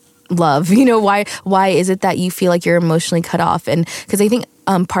from love? Why is it that you feel like you're emotionally cut off? And because I think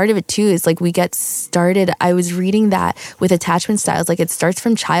part of it too is like we get started. I was reading that with attachment styles, like it starts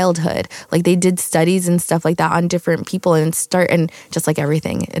from childhood. Like they did studies and stuff like that on different people, and just like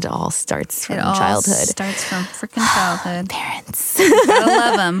everything, it all starts from childhood. Starts from freaking childhood. Parents, you gotta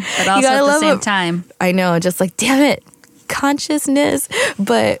love them, but also at the same time, I know, just like, damn it, consciousness.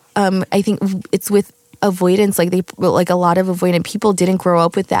 But I think it's with avoidance, like a lot of avoidant people didn't grow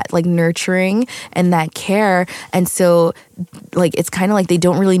up with that like nurturing and that care, and so like it's kind of like they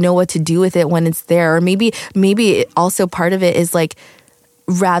don't really know what to do with it when it's there. Or maybe also part of it is like,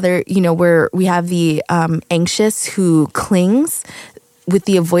 rather, where we have the anxious who clings. With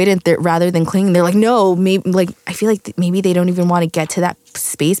the avoidant, that rather than clinging, they're like, no, maybe, like, I feel like maybe they don't even want to get to that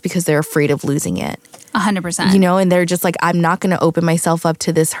space because they're afraid of losing it. 100%. And they're just like, I'm not going to open myself up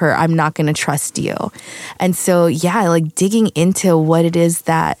to this hurt. I'm not going to trust you. And so, yeah, like digging into what it is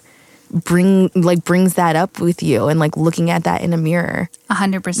that brings that up with you, and like looking at that in a mirror.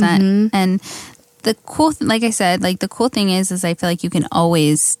 100%. And the cool, like I said, like the cool thing is I feel like you can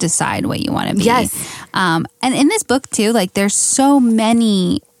always decide what you want to be. Yes. And in this book too, like there's so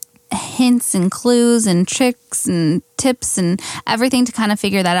many hints and clues and tricks and tips and everything to kind of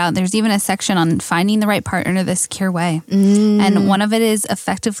figure that out. There's even a section on finding the right partner the secure way. And one of it is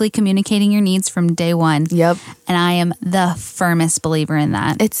effectively communicating your needs from day one. Yep. And I am the firmest believer in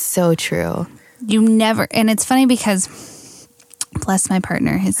that. It's so true. And it's funny because, bless my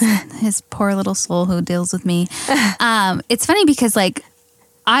partner, his poor little soul who deals with me. It's funny because like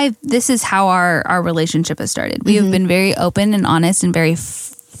this is how our relationship has started. We have been very open and honest and very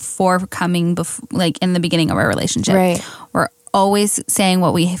forthcoming, like in the beginning of our relationship. Right. We're always saying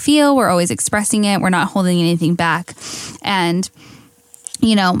what we feel. We're always expressing it. We're not holding anything back. And,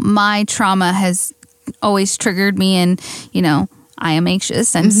 my trauma has always triggered me, and, I am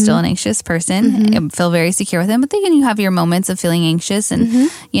anxious. I'm still an anxious person. I feel very secure with him. But then you have your moments of feeling anxious.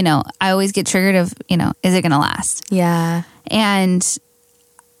 And, I always get triggered of, is it going to last? Yeah. And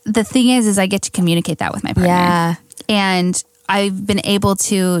the thing is I get to communicate that with my partner. Yeah. And I've been able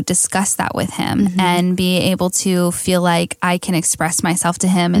to discuss that with him and be able to feel like I can express myself to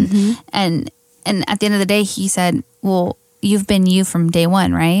him. And at the end of the day, he said, well, you've been you from day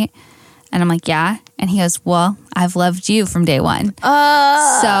one, right? And I'm like, yeah. And he goes, well, I've loved you from day one.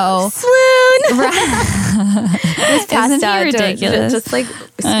 So swoon. Right. Isn't he ridiculous? Just like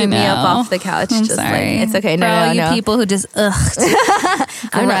scoop me up off the couch. I'm just sorry. Like, it's okay. For all you people who just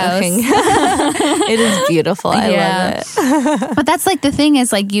I'm not laughing. It is beautiful. I love it. But that's like the thing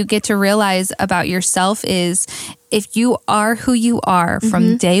is like you get to realize about yourself is if you are who you are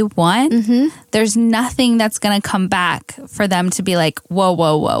from day one, there's nothing that's going to come back for them to be like, whoa,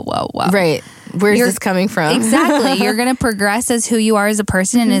 whoa, whoa, whoa, whoa. Right. Where's this coming from? Exactly. You're going to progress as who you are as a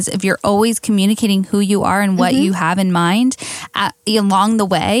person. And as if you're always communicating who you are and what you have in mind along the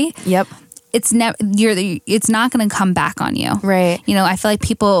way. Yep. It's not going to come back on you. Right. You know, I feel like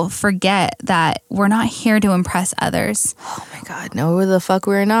people forget that we're not here to impress others. Oh my God. No, the fuck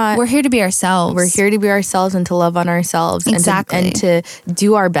we're not. We're here to be ourselves. We're here to be ourselves and to love on ourselves. Exactly. And to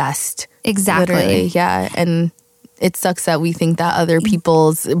do our best. Exactly. Literally. Yeah. And it sucks that we think that other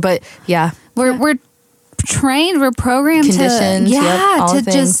people's, but yeah. We're trained, we're programmed conditioned,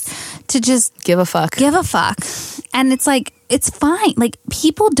 to just give a fuck. And it's like, it's fine. Like,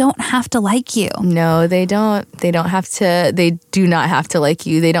 people don't have to like you. No, they don't. They don't have to. They do not have to like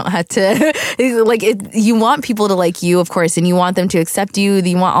you. They don't have to. Like, you want people to like you, of course, and you want them to accept you.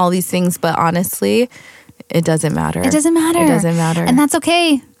 You want all these things, but honestly, it doesn't matter. It doesn't matter. It doesn't matter. And that's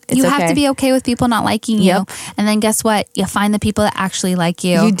okay. You have to be okay with people not liking you. Yep. And then guess what? You find the people that actually like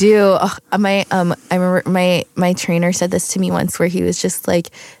you. You do. I remember my trainer said this to me once where he was just like,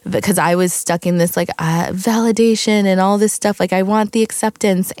 because I was stuck in this like validation and all this stuff. Like I want the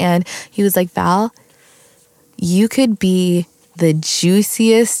acceptance. And he was like, Val, you could be the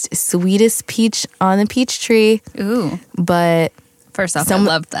juiciest, sweetest peach on the peach tree. Ooh. But... First off, I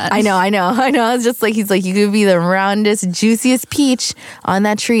love that. I know. I was just like, he's like, you could be the roundest, juiciest peach on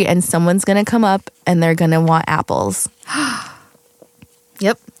that tree and someone's going to come up and they're going to want apples.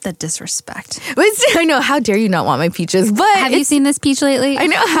 Yep. The disrespect. I know. How dare you not want my peaches? But have you seen this peach lately? I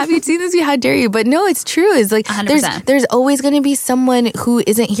know. Have you seen this? How dare you? But no, it's true. It's like 100%. There's always going to be someone who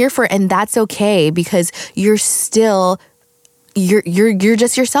isn't here for it, and that's okay because you're still... You're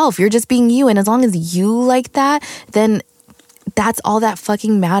just yourself. You're just being you. And as long as you like that, then... that's all that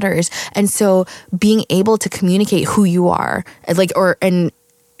fucking matters. And so being able to communicate who you are, and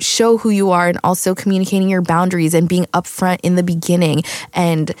show who you are, and also communicating your boundaries and being upfront in the beginning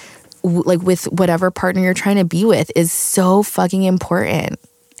and with whatever partner you're trying to be with is so fucking important.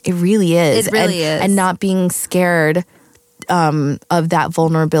 It really is. It really is. And not being scared of that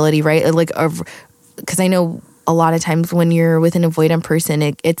vulnerability, right? Because I know a lot of times when you're with an avoidant person,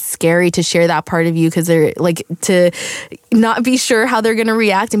 it's scary to share that part of you because they're like to not be sure how they're going to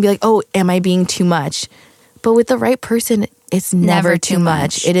react and be like, oh, am I being too much? But with the right person, it's never too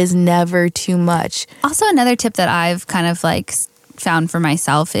much. It is never too much. Also, another tip that I've kind of like found for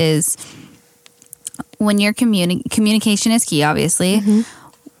myself is when you're communication is key, obviously.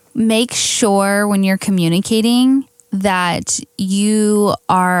 Make sure when you're communicating that you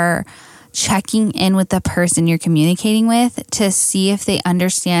are checking in with the person you're communicating with to see if they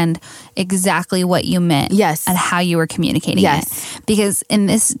understand exactly what you meant. Yes. And how you were communicating Yes. it. Because in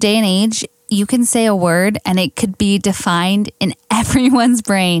this day and age, you can say a word and it could be defined in everyone's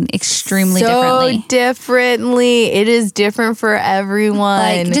brain extremely differently. So differently. It is different for everyone.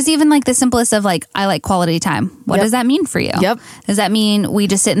 Like, just even like the simplest of like, I like quality time. What does that mean for you? Yep. Does that mean we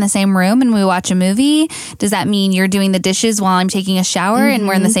just sit in the same room and we watch a movie? Does that mean you're doing the dishes while I'm taking a shower and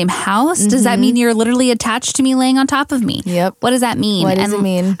we're in the same house? Does that mean you're literally attached to me laying on top of me? Yep. What does that mean? What does it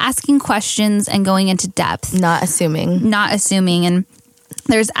mean? Asking questions and going into depth. Not assuming. And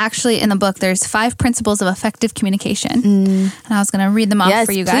there's actually in the book, there's 5 principles of effective communication. And I was going to read them off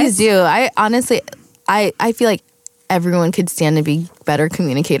for you guys. Yes, please do. I honestly, I feel like everyone could stand to be better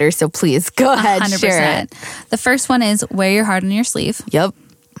communicators. So please go ahead, 100%. Share it. The first one is wear your heart on your sleeve. Yep.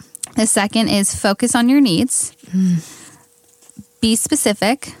 The second is focus on your needs. Be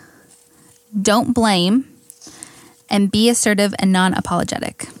specific. Don't blame. And be assertive and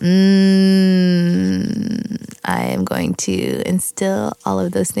non-apologetic. I am going to instill all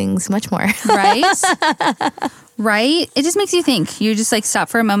of those things much more. Right? Right? It just makes you think. You just like stop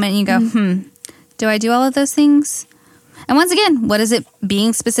for a moment and you go, do I do all of those things? And once again, what does it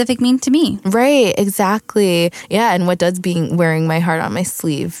being specific mean to me? Right, exactly. Yeah, and what does wearing my heart on my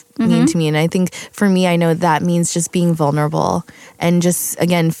sleeve mean to me? And I think for me, I know that means just being vulnerable and just,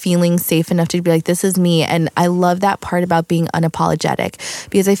 again, feeling safe enough to be like, this is me. And I love that part about being unapologetic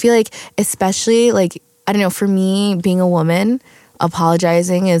because I feel like, especially like, I don't know, for me, being a woman,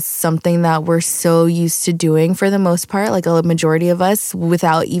 apologizing is something that we're so used to doing for the most part, like a majority of us,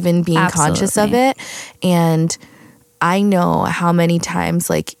 without even being conscious of it. And I know how many times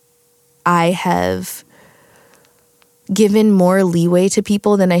like I have given more leeway to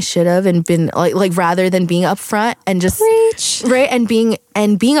people than I should have, and been like rather than being upfront and just Preach. right and being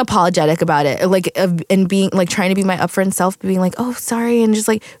apologetic about it, and being like trying to be my upfront self, being like, oh, sorry, and just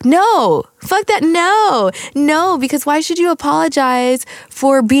like, no, fuck that, no, because why should you apologize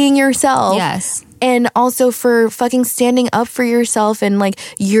for being yourself? Yes. And also for fucking standing up for yourself and like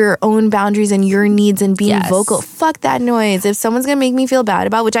your own boundaries and your needs and being vocal. Fuck that noise. If someone's gonna make me feel bad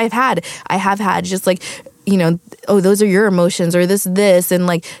about, which I have had just like, you know, oh, those are your emotions or this and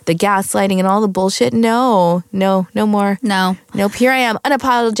like the gaslighting and all the bullshit. No more. Nope. Here I am,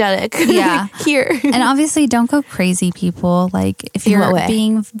 unapologetic. Yeah. Here. And obviously don't go crazy, people. Like if you're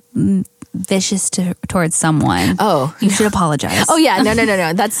being vicious towards someone, you should apologize. Oh yeah, no.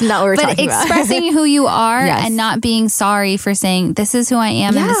 That's not what we're talking about. But expressing who you are and not being sorry for saying this is who I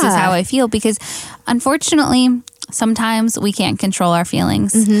am and this is how I feel, because unfortunately sometimes we can't control our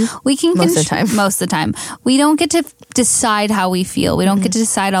feelings. We can most of the time. We don't get to decide how we feel. We don't get to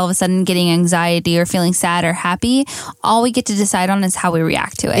decide all of a sudden getting anxiety or feeling sad or happy. All we get to decide on is how we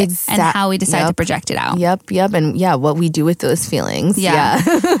react to it and how we decide to project it out. Yep. And what we do with those feelings. Yeah.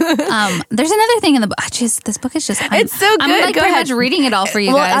 There's another thing in the book. This book is just it's so good. I'm like pretty much reading it all for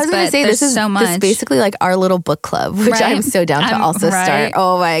you guys. I was going to say this is basically like our little book club, which I'm so down to also start.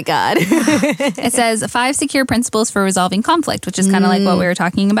 Oh my God. It says 5 secure principles for resolving conflict, which is kind of like what we were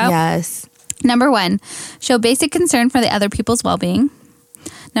talking about. Yes. Number 1, show basic concern for the other people's well-being.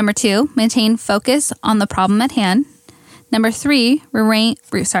 Number 2, maintain focus on the problem at hand. Number 3,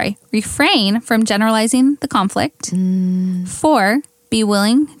 refrain from generalizing the conflict. 4, be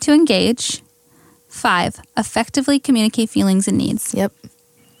willing to engage. 5, effectively communicate feelings and needs. Yep.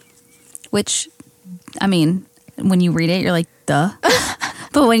 Which, I mean, when you read it, you're like, duh.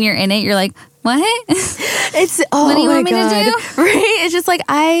 But when you're in it, you're like, what? What do you want me to do? Right? It's just like,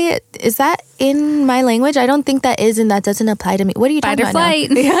 is that in my language? I don't think that is, and that doesn't apply to me. What are you talking about?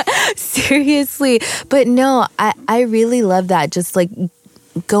 Fight or flight. Yeah, seriously. But no, I really love that. Just like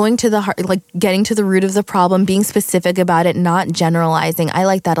going to the heart, like getting to the root of the problem, being specific about it, not generalizing. I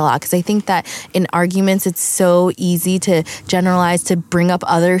like that a lot, because I think that in arguments, it's so easy to generalize, to bring up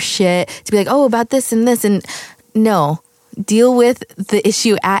other shit, to be like, oh, about this and this. And no, deal with the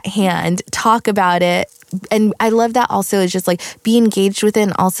issue at hand, talk about it. And I love that also is just like be engaged with it,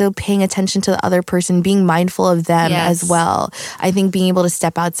 and also paying attention to the other person, being mindful of them as well. I think being able to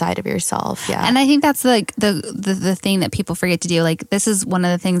step outside of yourself. Yeah. And I think that's like the thing that people forget to do. Like, this is one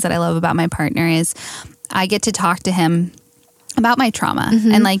of the things that I love about my partner is I get to talk to him about my trauma.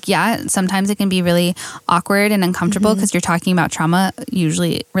 And like, sometimes it can be really awkward and uncomfortable because you're talking about trauma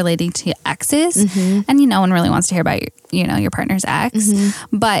usually relating to exes, and no one really wants to hear about your partner's ex,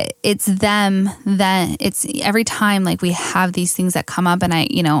 but it's them that it's every time like we have these things that come up, and I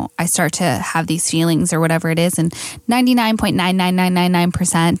start to have these feelings or whatever it is, and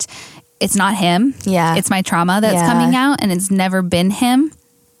 99.99999% it's not him. Yeah. It's my trauma that's coming out, and it's never been him.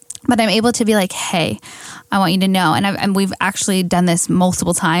 But I'm able to be like, hey, I want you to know. And we've actually done this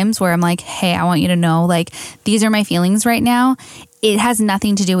multiple times where I'm like, hey, I want you to know, like, these are my feelings right now. It has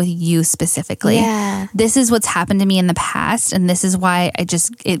nothing to do with you specifically. Yeah. This is what's happened to me in the past, and this is why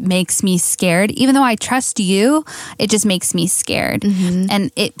it makes me scared. Even though I trust you, it just makes me scared.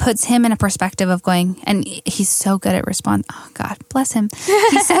 And it puts him in a perspective of going, and he's so good at oh God, bless him.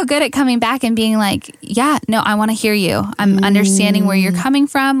 He's so good at coming back and being like, yeah, no, I want to hear you. I'm understanding where you're coming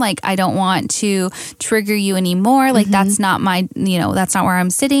from. Like, I don't want to trigger you anymore. Like, that's not that's not where I'm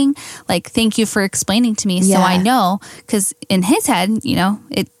sitting. Like, thank you for explaining to me so I know, because in his head,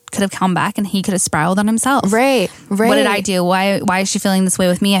 it could have come back and he could have spiraled on himself. Right. What did I do? Why is she feeling this way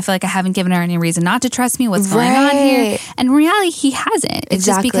with me? I feel like I haven't given her any reason not to trust me. What's going on here? And in reality, he hasn't. It's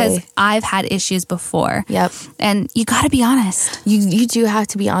just because I've had issues before. Yep. And you got to be honest. You do have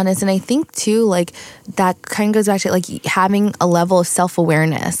to be honest. And I think too, like, that kind of goes back to like having a level of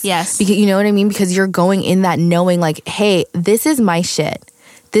self-awareness. Yes. Because, you know what I mean? Because you're going in that knowing like, hey, this is my shit.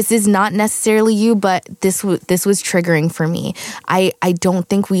 This is not necessarily you, but this was triggering for me. I don't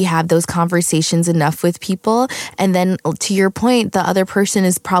think we have those conversations enough with people. And then to your point, the other person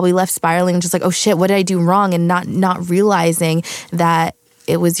is probably left spiraling just like, oh shit, what did I do wrong? And not realizing that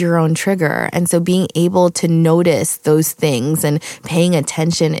it was your own trigger. And so being able to notice those things and paying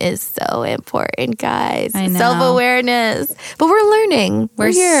attention is so important, guys. I know. Self-awareness. But we're learning.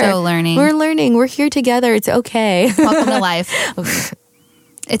 We're here. So learning. We're learning. We're here together. It's okay. Welcome to life.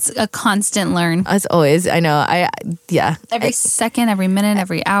 It's a constant learn. As always, I know. Every second, every minute,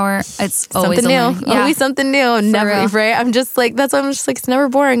 every hour, it's always something new. Yeah. Always something new. Never, right? I'm just like, that's why I'm just like, it's never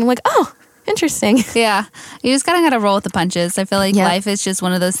boring. I'm like, oh, interesting. Yeah. You just gotta roll with the punches. I feel like life is just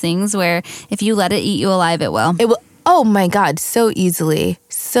one of those things where if you let it eat you alive, it will. Oh my God, so easily.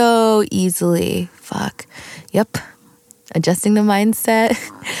 So easily. Fuck. Yep. Adjusting the mindset.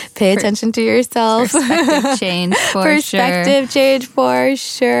 Pay attention to yourself. Perspective change for Perspective change for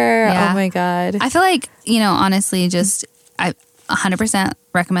sure. Yeah. Oh my God. I feel like, honestly, I 100%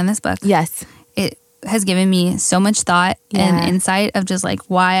 recommend this book. Yes. It has given me so much thought and insight of just like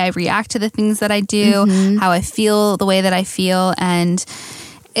why I react to the things that I do, how I feel the way that I feel. And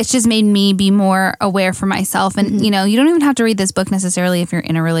it's just made me be more aware for myself. And, you don't even have to read this book necessarily if you're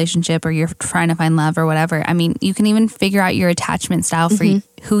in a relationship or you're trying to find love or whatever. I mean, you can even figure out your attachment style for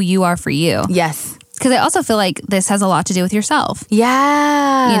who you are for you. Yes. Because I also feel like this has a lot to do with yourself.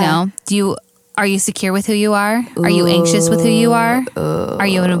 Yeah. Are you secure with who you are? Are you anxious with who you are? Are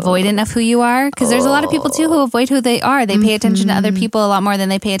you an avoidant of who you are? Because there's a lot of people too who avoid who they are. They pay attention to other people a lot more than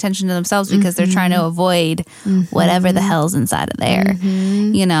they pay attention to themselves because they're trying to avoid whatever the hell's inside of there.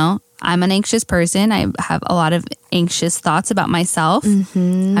 I'm an anxious person. I have a lot of anxious thoughts about myself.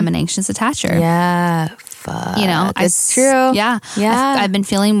 I'm an anxious attacher. Yeah. Fuck. It's true. Yeah. Yeah. I've been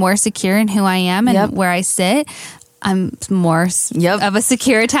feeling more secure in who I am and where I sit. I'm more of a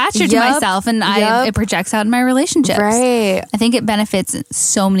secure attacher to myself, and it projects out in my relationships. Right. I think it benefits in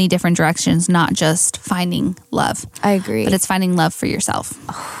so many different directions, not just finding love. I agree. But it's finding love for yourself.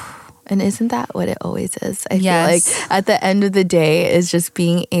 And isn't that what it always is? I feel like at the end of the day is just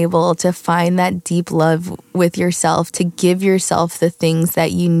being able to find that deep love with yourself, to give yourself the things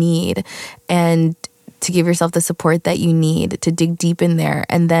that you need and to give yourself the support that you need to dig deep in there.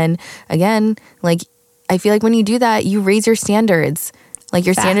 And then again, like, I feel like when you do that, you raise your standards, like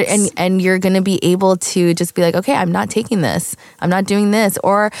your standard, and you're going to be able to just be like, okay, I'm not taking this. I'm not doing this.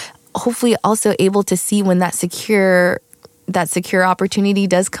 Or hopefully also able to see when that secure opportunity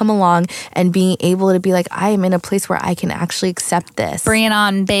does come along and being able to be like, I am in a place where I can actually accept this. Bring it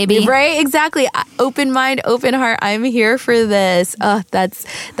on, baby. Right? Exactly. Open mind, open heart. I'm here for this. Oh, that's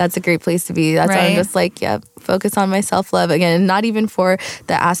a great place to be. That's why I'm just like, focus on my self-love. Again, not even for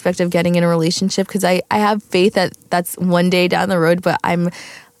the aspect of getting in a relationship, because I have faith that that's one day down the road, but I'm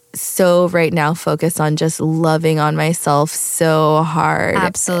so right now focused on just loving on myself so hard.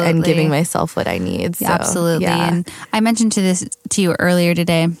 Absolutely. And giving myself what I need. So, absolutely. Yeah. And I mentioned to you earlier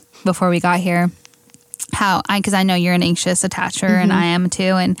today before we got here because I know you're an anxious attacher and I am too.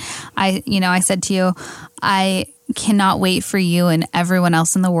 And I said to you, I cannot wait for you and everyone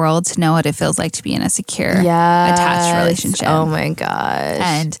else in the world to know what it feels like to be in a secure attached relationship. Oh my gosh.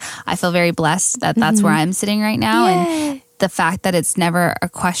 And I feel very blessed that that's where I'm sitting right now. And the fact that it's never a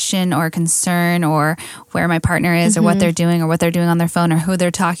question or a concern or where my partner is or what they're doing on their phone or who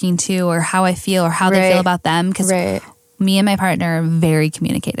they're talking to or how I feel or how they feel about them. Because me and my partner are very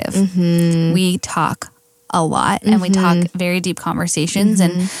communicative. We talk a lot and we talk very deep conversations.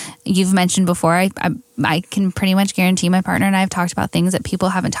 And you've mentioned before, I can pretty much guarantee my partner and I have talked about things that people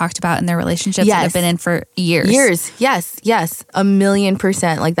haven't talked about in their relationships that have been in for years. Yes.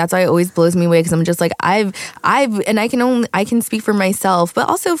 1,000,000%. Like, that's why it always blows me away, because I'm just like, and I can speak for myself, but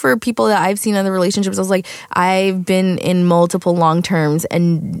also for people that I've seen in other relationships. I was like, I've been in multiple long terms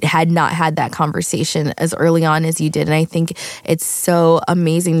and had not had that conversation as early on as you did. And I think it's so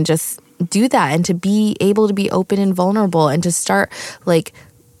amazing to just do that and to be able to be open and vulnerable and to start like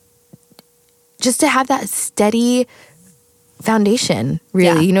just to have that steady foundation,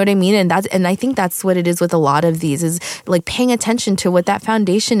 really. You know what I mean? And I think that's what it is with a lot of these, is like paying attention to what that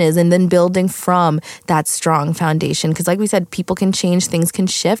foundation is and then building from that strong foundation. Because like we said, people can change, things can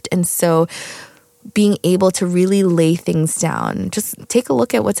shift. And so being able to really lay things down, just take a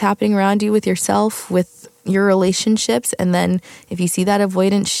look at what's happening around you with yourself, with your relationships. And then if you see that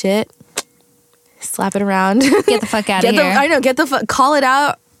avoidant shit, slap it around. Get the fuck out of here. Call it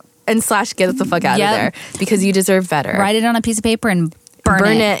out and / get the fuck out of there, because you deserve better. Write it on a piece of paper and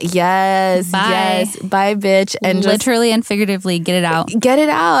burn it. Yes. Bye. Yes. Bye, bitch. And literally and figuratively get it out. Get it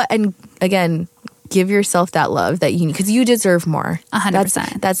out. And again, give yourself that love that you need, because you deserve more.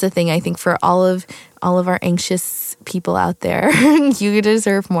 100%. That's the thing, I think, for all of our anxious people out there. You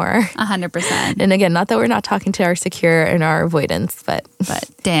deserve more. 100%. And again, not that we're not talking to our secure and our avoidance, but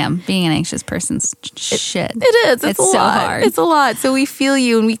damn, being an anxious person's shit. It is. It's a so lot. hard. It's a lot. So we feel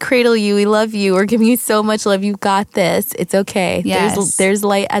you and we cradle you. We love you. We're giving you so much love. You got this. It's okay. Yes. There's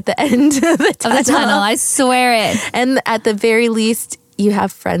light at the end of the tunnel. I swear it. And at the very least, you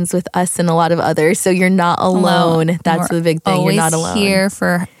have friends with us and a lot of others, so you're not alone. That's the big thing. You're not alone. Here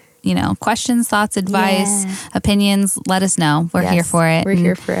for questions, thoughts, advice, opinions. Let us know. We're here for it. We're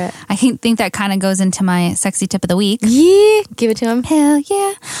here for it. I think that kind of goes into my sexy tip of the week. Yeah, give it to him. Hell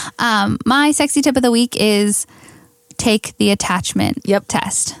yeah. My sexy tip of the week is take the attachment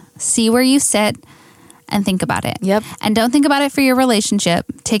test. See where you sit and think about it. Yep. And don't think about it for your relationship.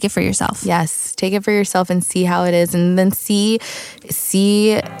 Take it for yourself. Yes. Take it for yourself and see how it is, and then see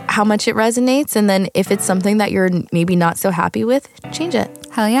how much it resonates. And then if it's something that you're maybe not so happy with, change it.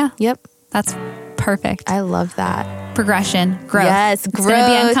 Hell yeah. Yep. That's perfect. I love that. Progression, growth. Yes, It's going to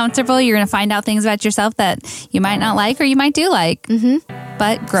be growth. uncomfortable. You're going to find out things about yourself that you might not like or you might do like. Mm-hmm.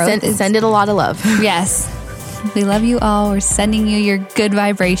 But growth Send it a lot of love. Yes. We love you all. We're sending you your good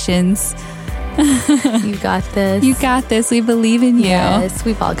vibrations. You got this. You got this. We believe in you. Yes,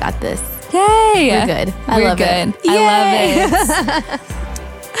 we've all got this. Yay. We're good. We're love good. it. I love it.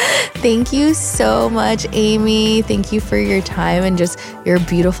 Thank you so much, Amy. Thank you for your time and just your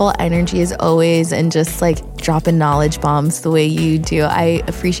beautiful energy as always, and just like dropping knowledge bombs the way you do. I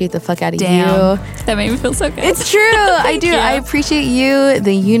appreciate the fuck out of Damn. you. That made me feel so good. It's true. I do. you. I appreciate you,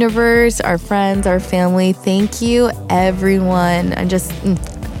 the universe, our friends, our family. Thank you, everyone. I'm just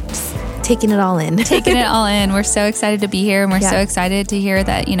taking it all in. Taking it all in. We're so excited to be here, and we're so Yeah. excited to hear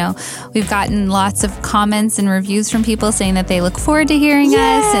that, we've gotten lots of comments and reviews from people saying that they look forward to hearing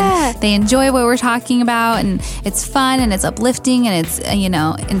us and they enjoy what we're talking about, and it's fun and it's uplifting and it's,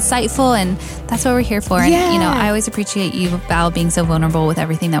 insightful, and that's what we're here for. And, Yeah. I always appreciate you, Val, being so vulnerable with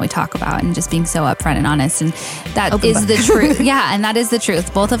everything that we talk about and just being so upfront and honest. And that Open is book. the truth. Yeah. And that is the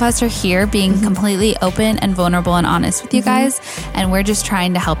truth. Both of us are here being completely open and vulnerable and honest with you guys. And we're just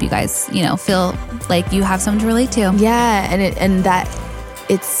trying to help you guys, feel like you have someone to relate to. Yeah, and that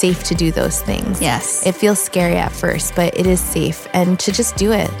it's safe to do those things. Yes. It feels scary at first, but it is safe, and to just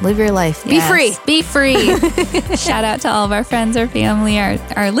do it. Live your life. Yes. Be free. Be free. Shout out to all of our friends, our family,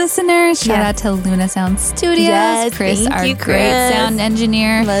 our listeners. Shout out to Luna Sound Studios. Yes, Chris, thank our you, great Chris. sound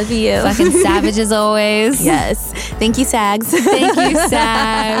engineer. Love you. Fucking savage as always. Yes. Thank you, Sags. Thank you,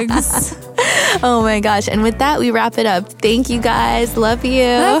 Sags. Oh my gosh. And with that, we wrap it up. Thank you guys. Love you.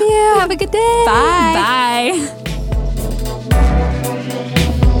 Love you. Have a good day. Bye. Bye.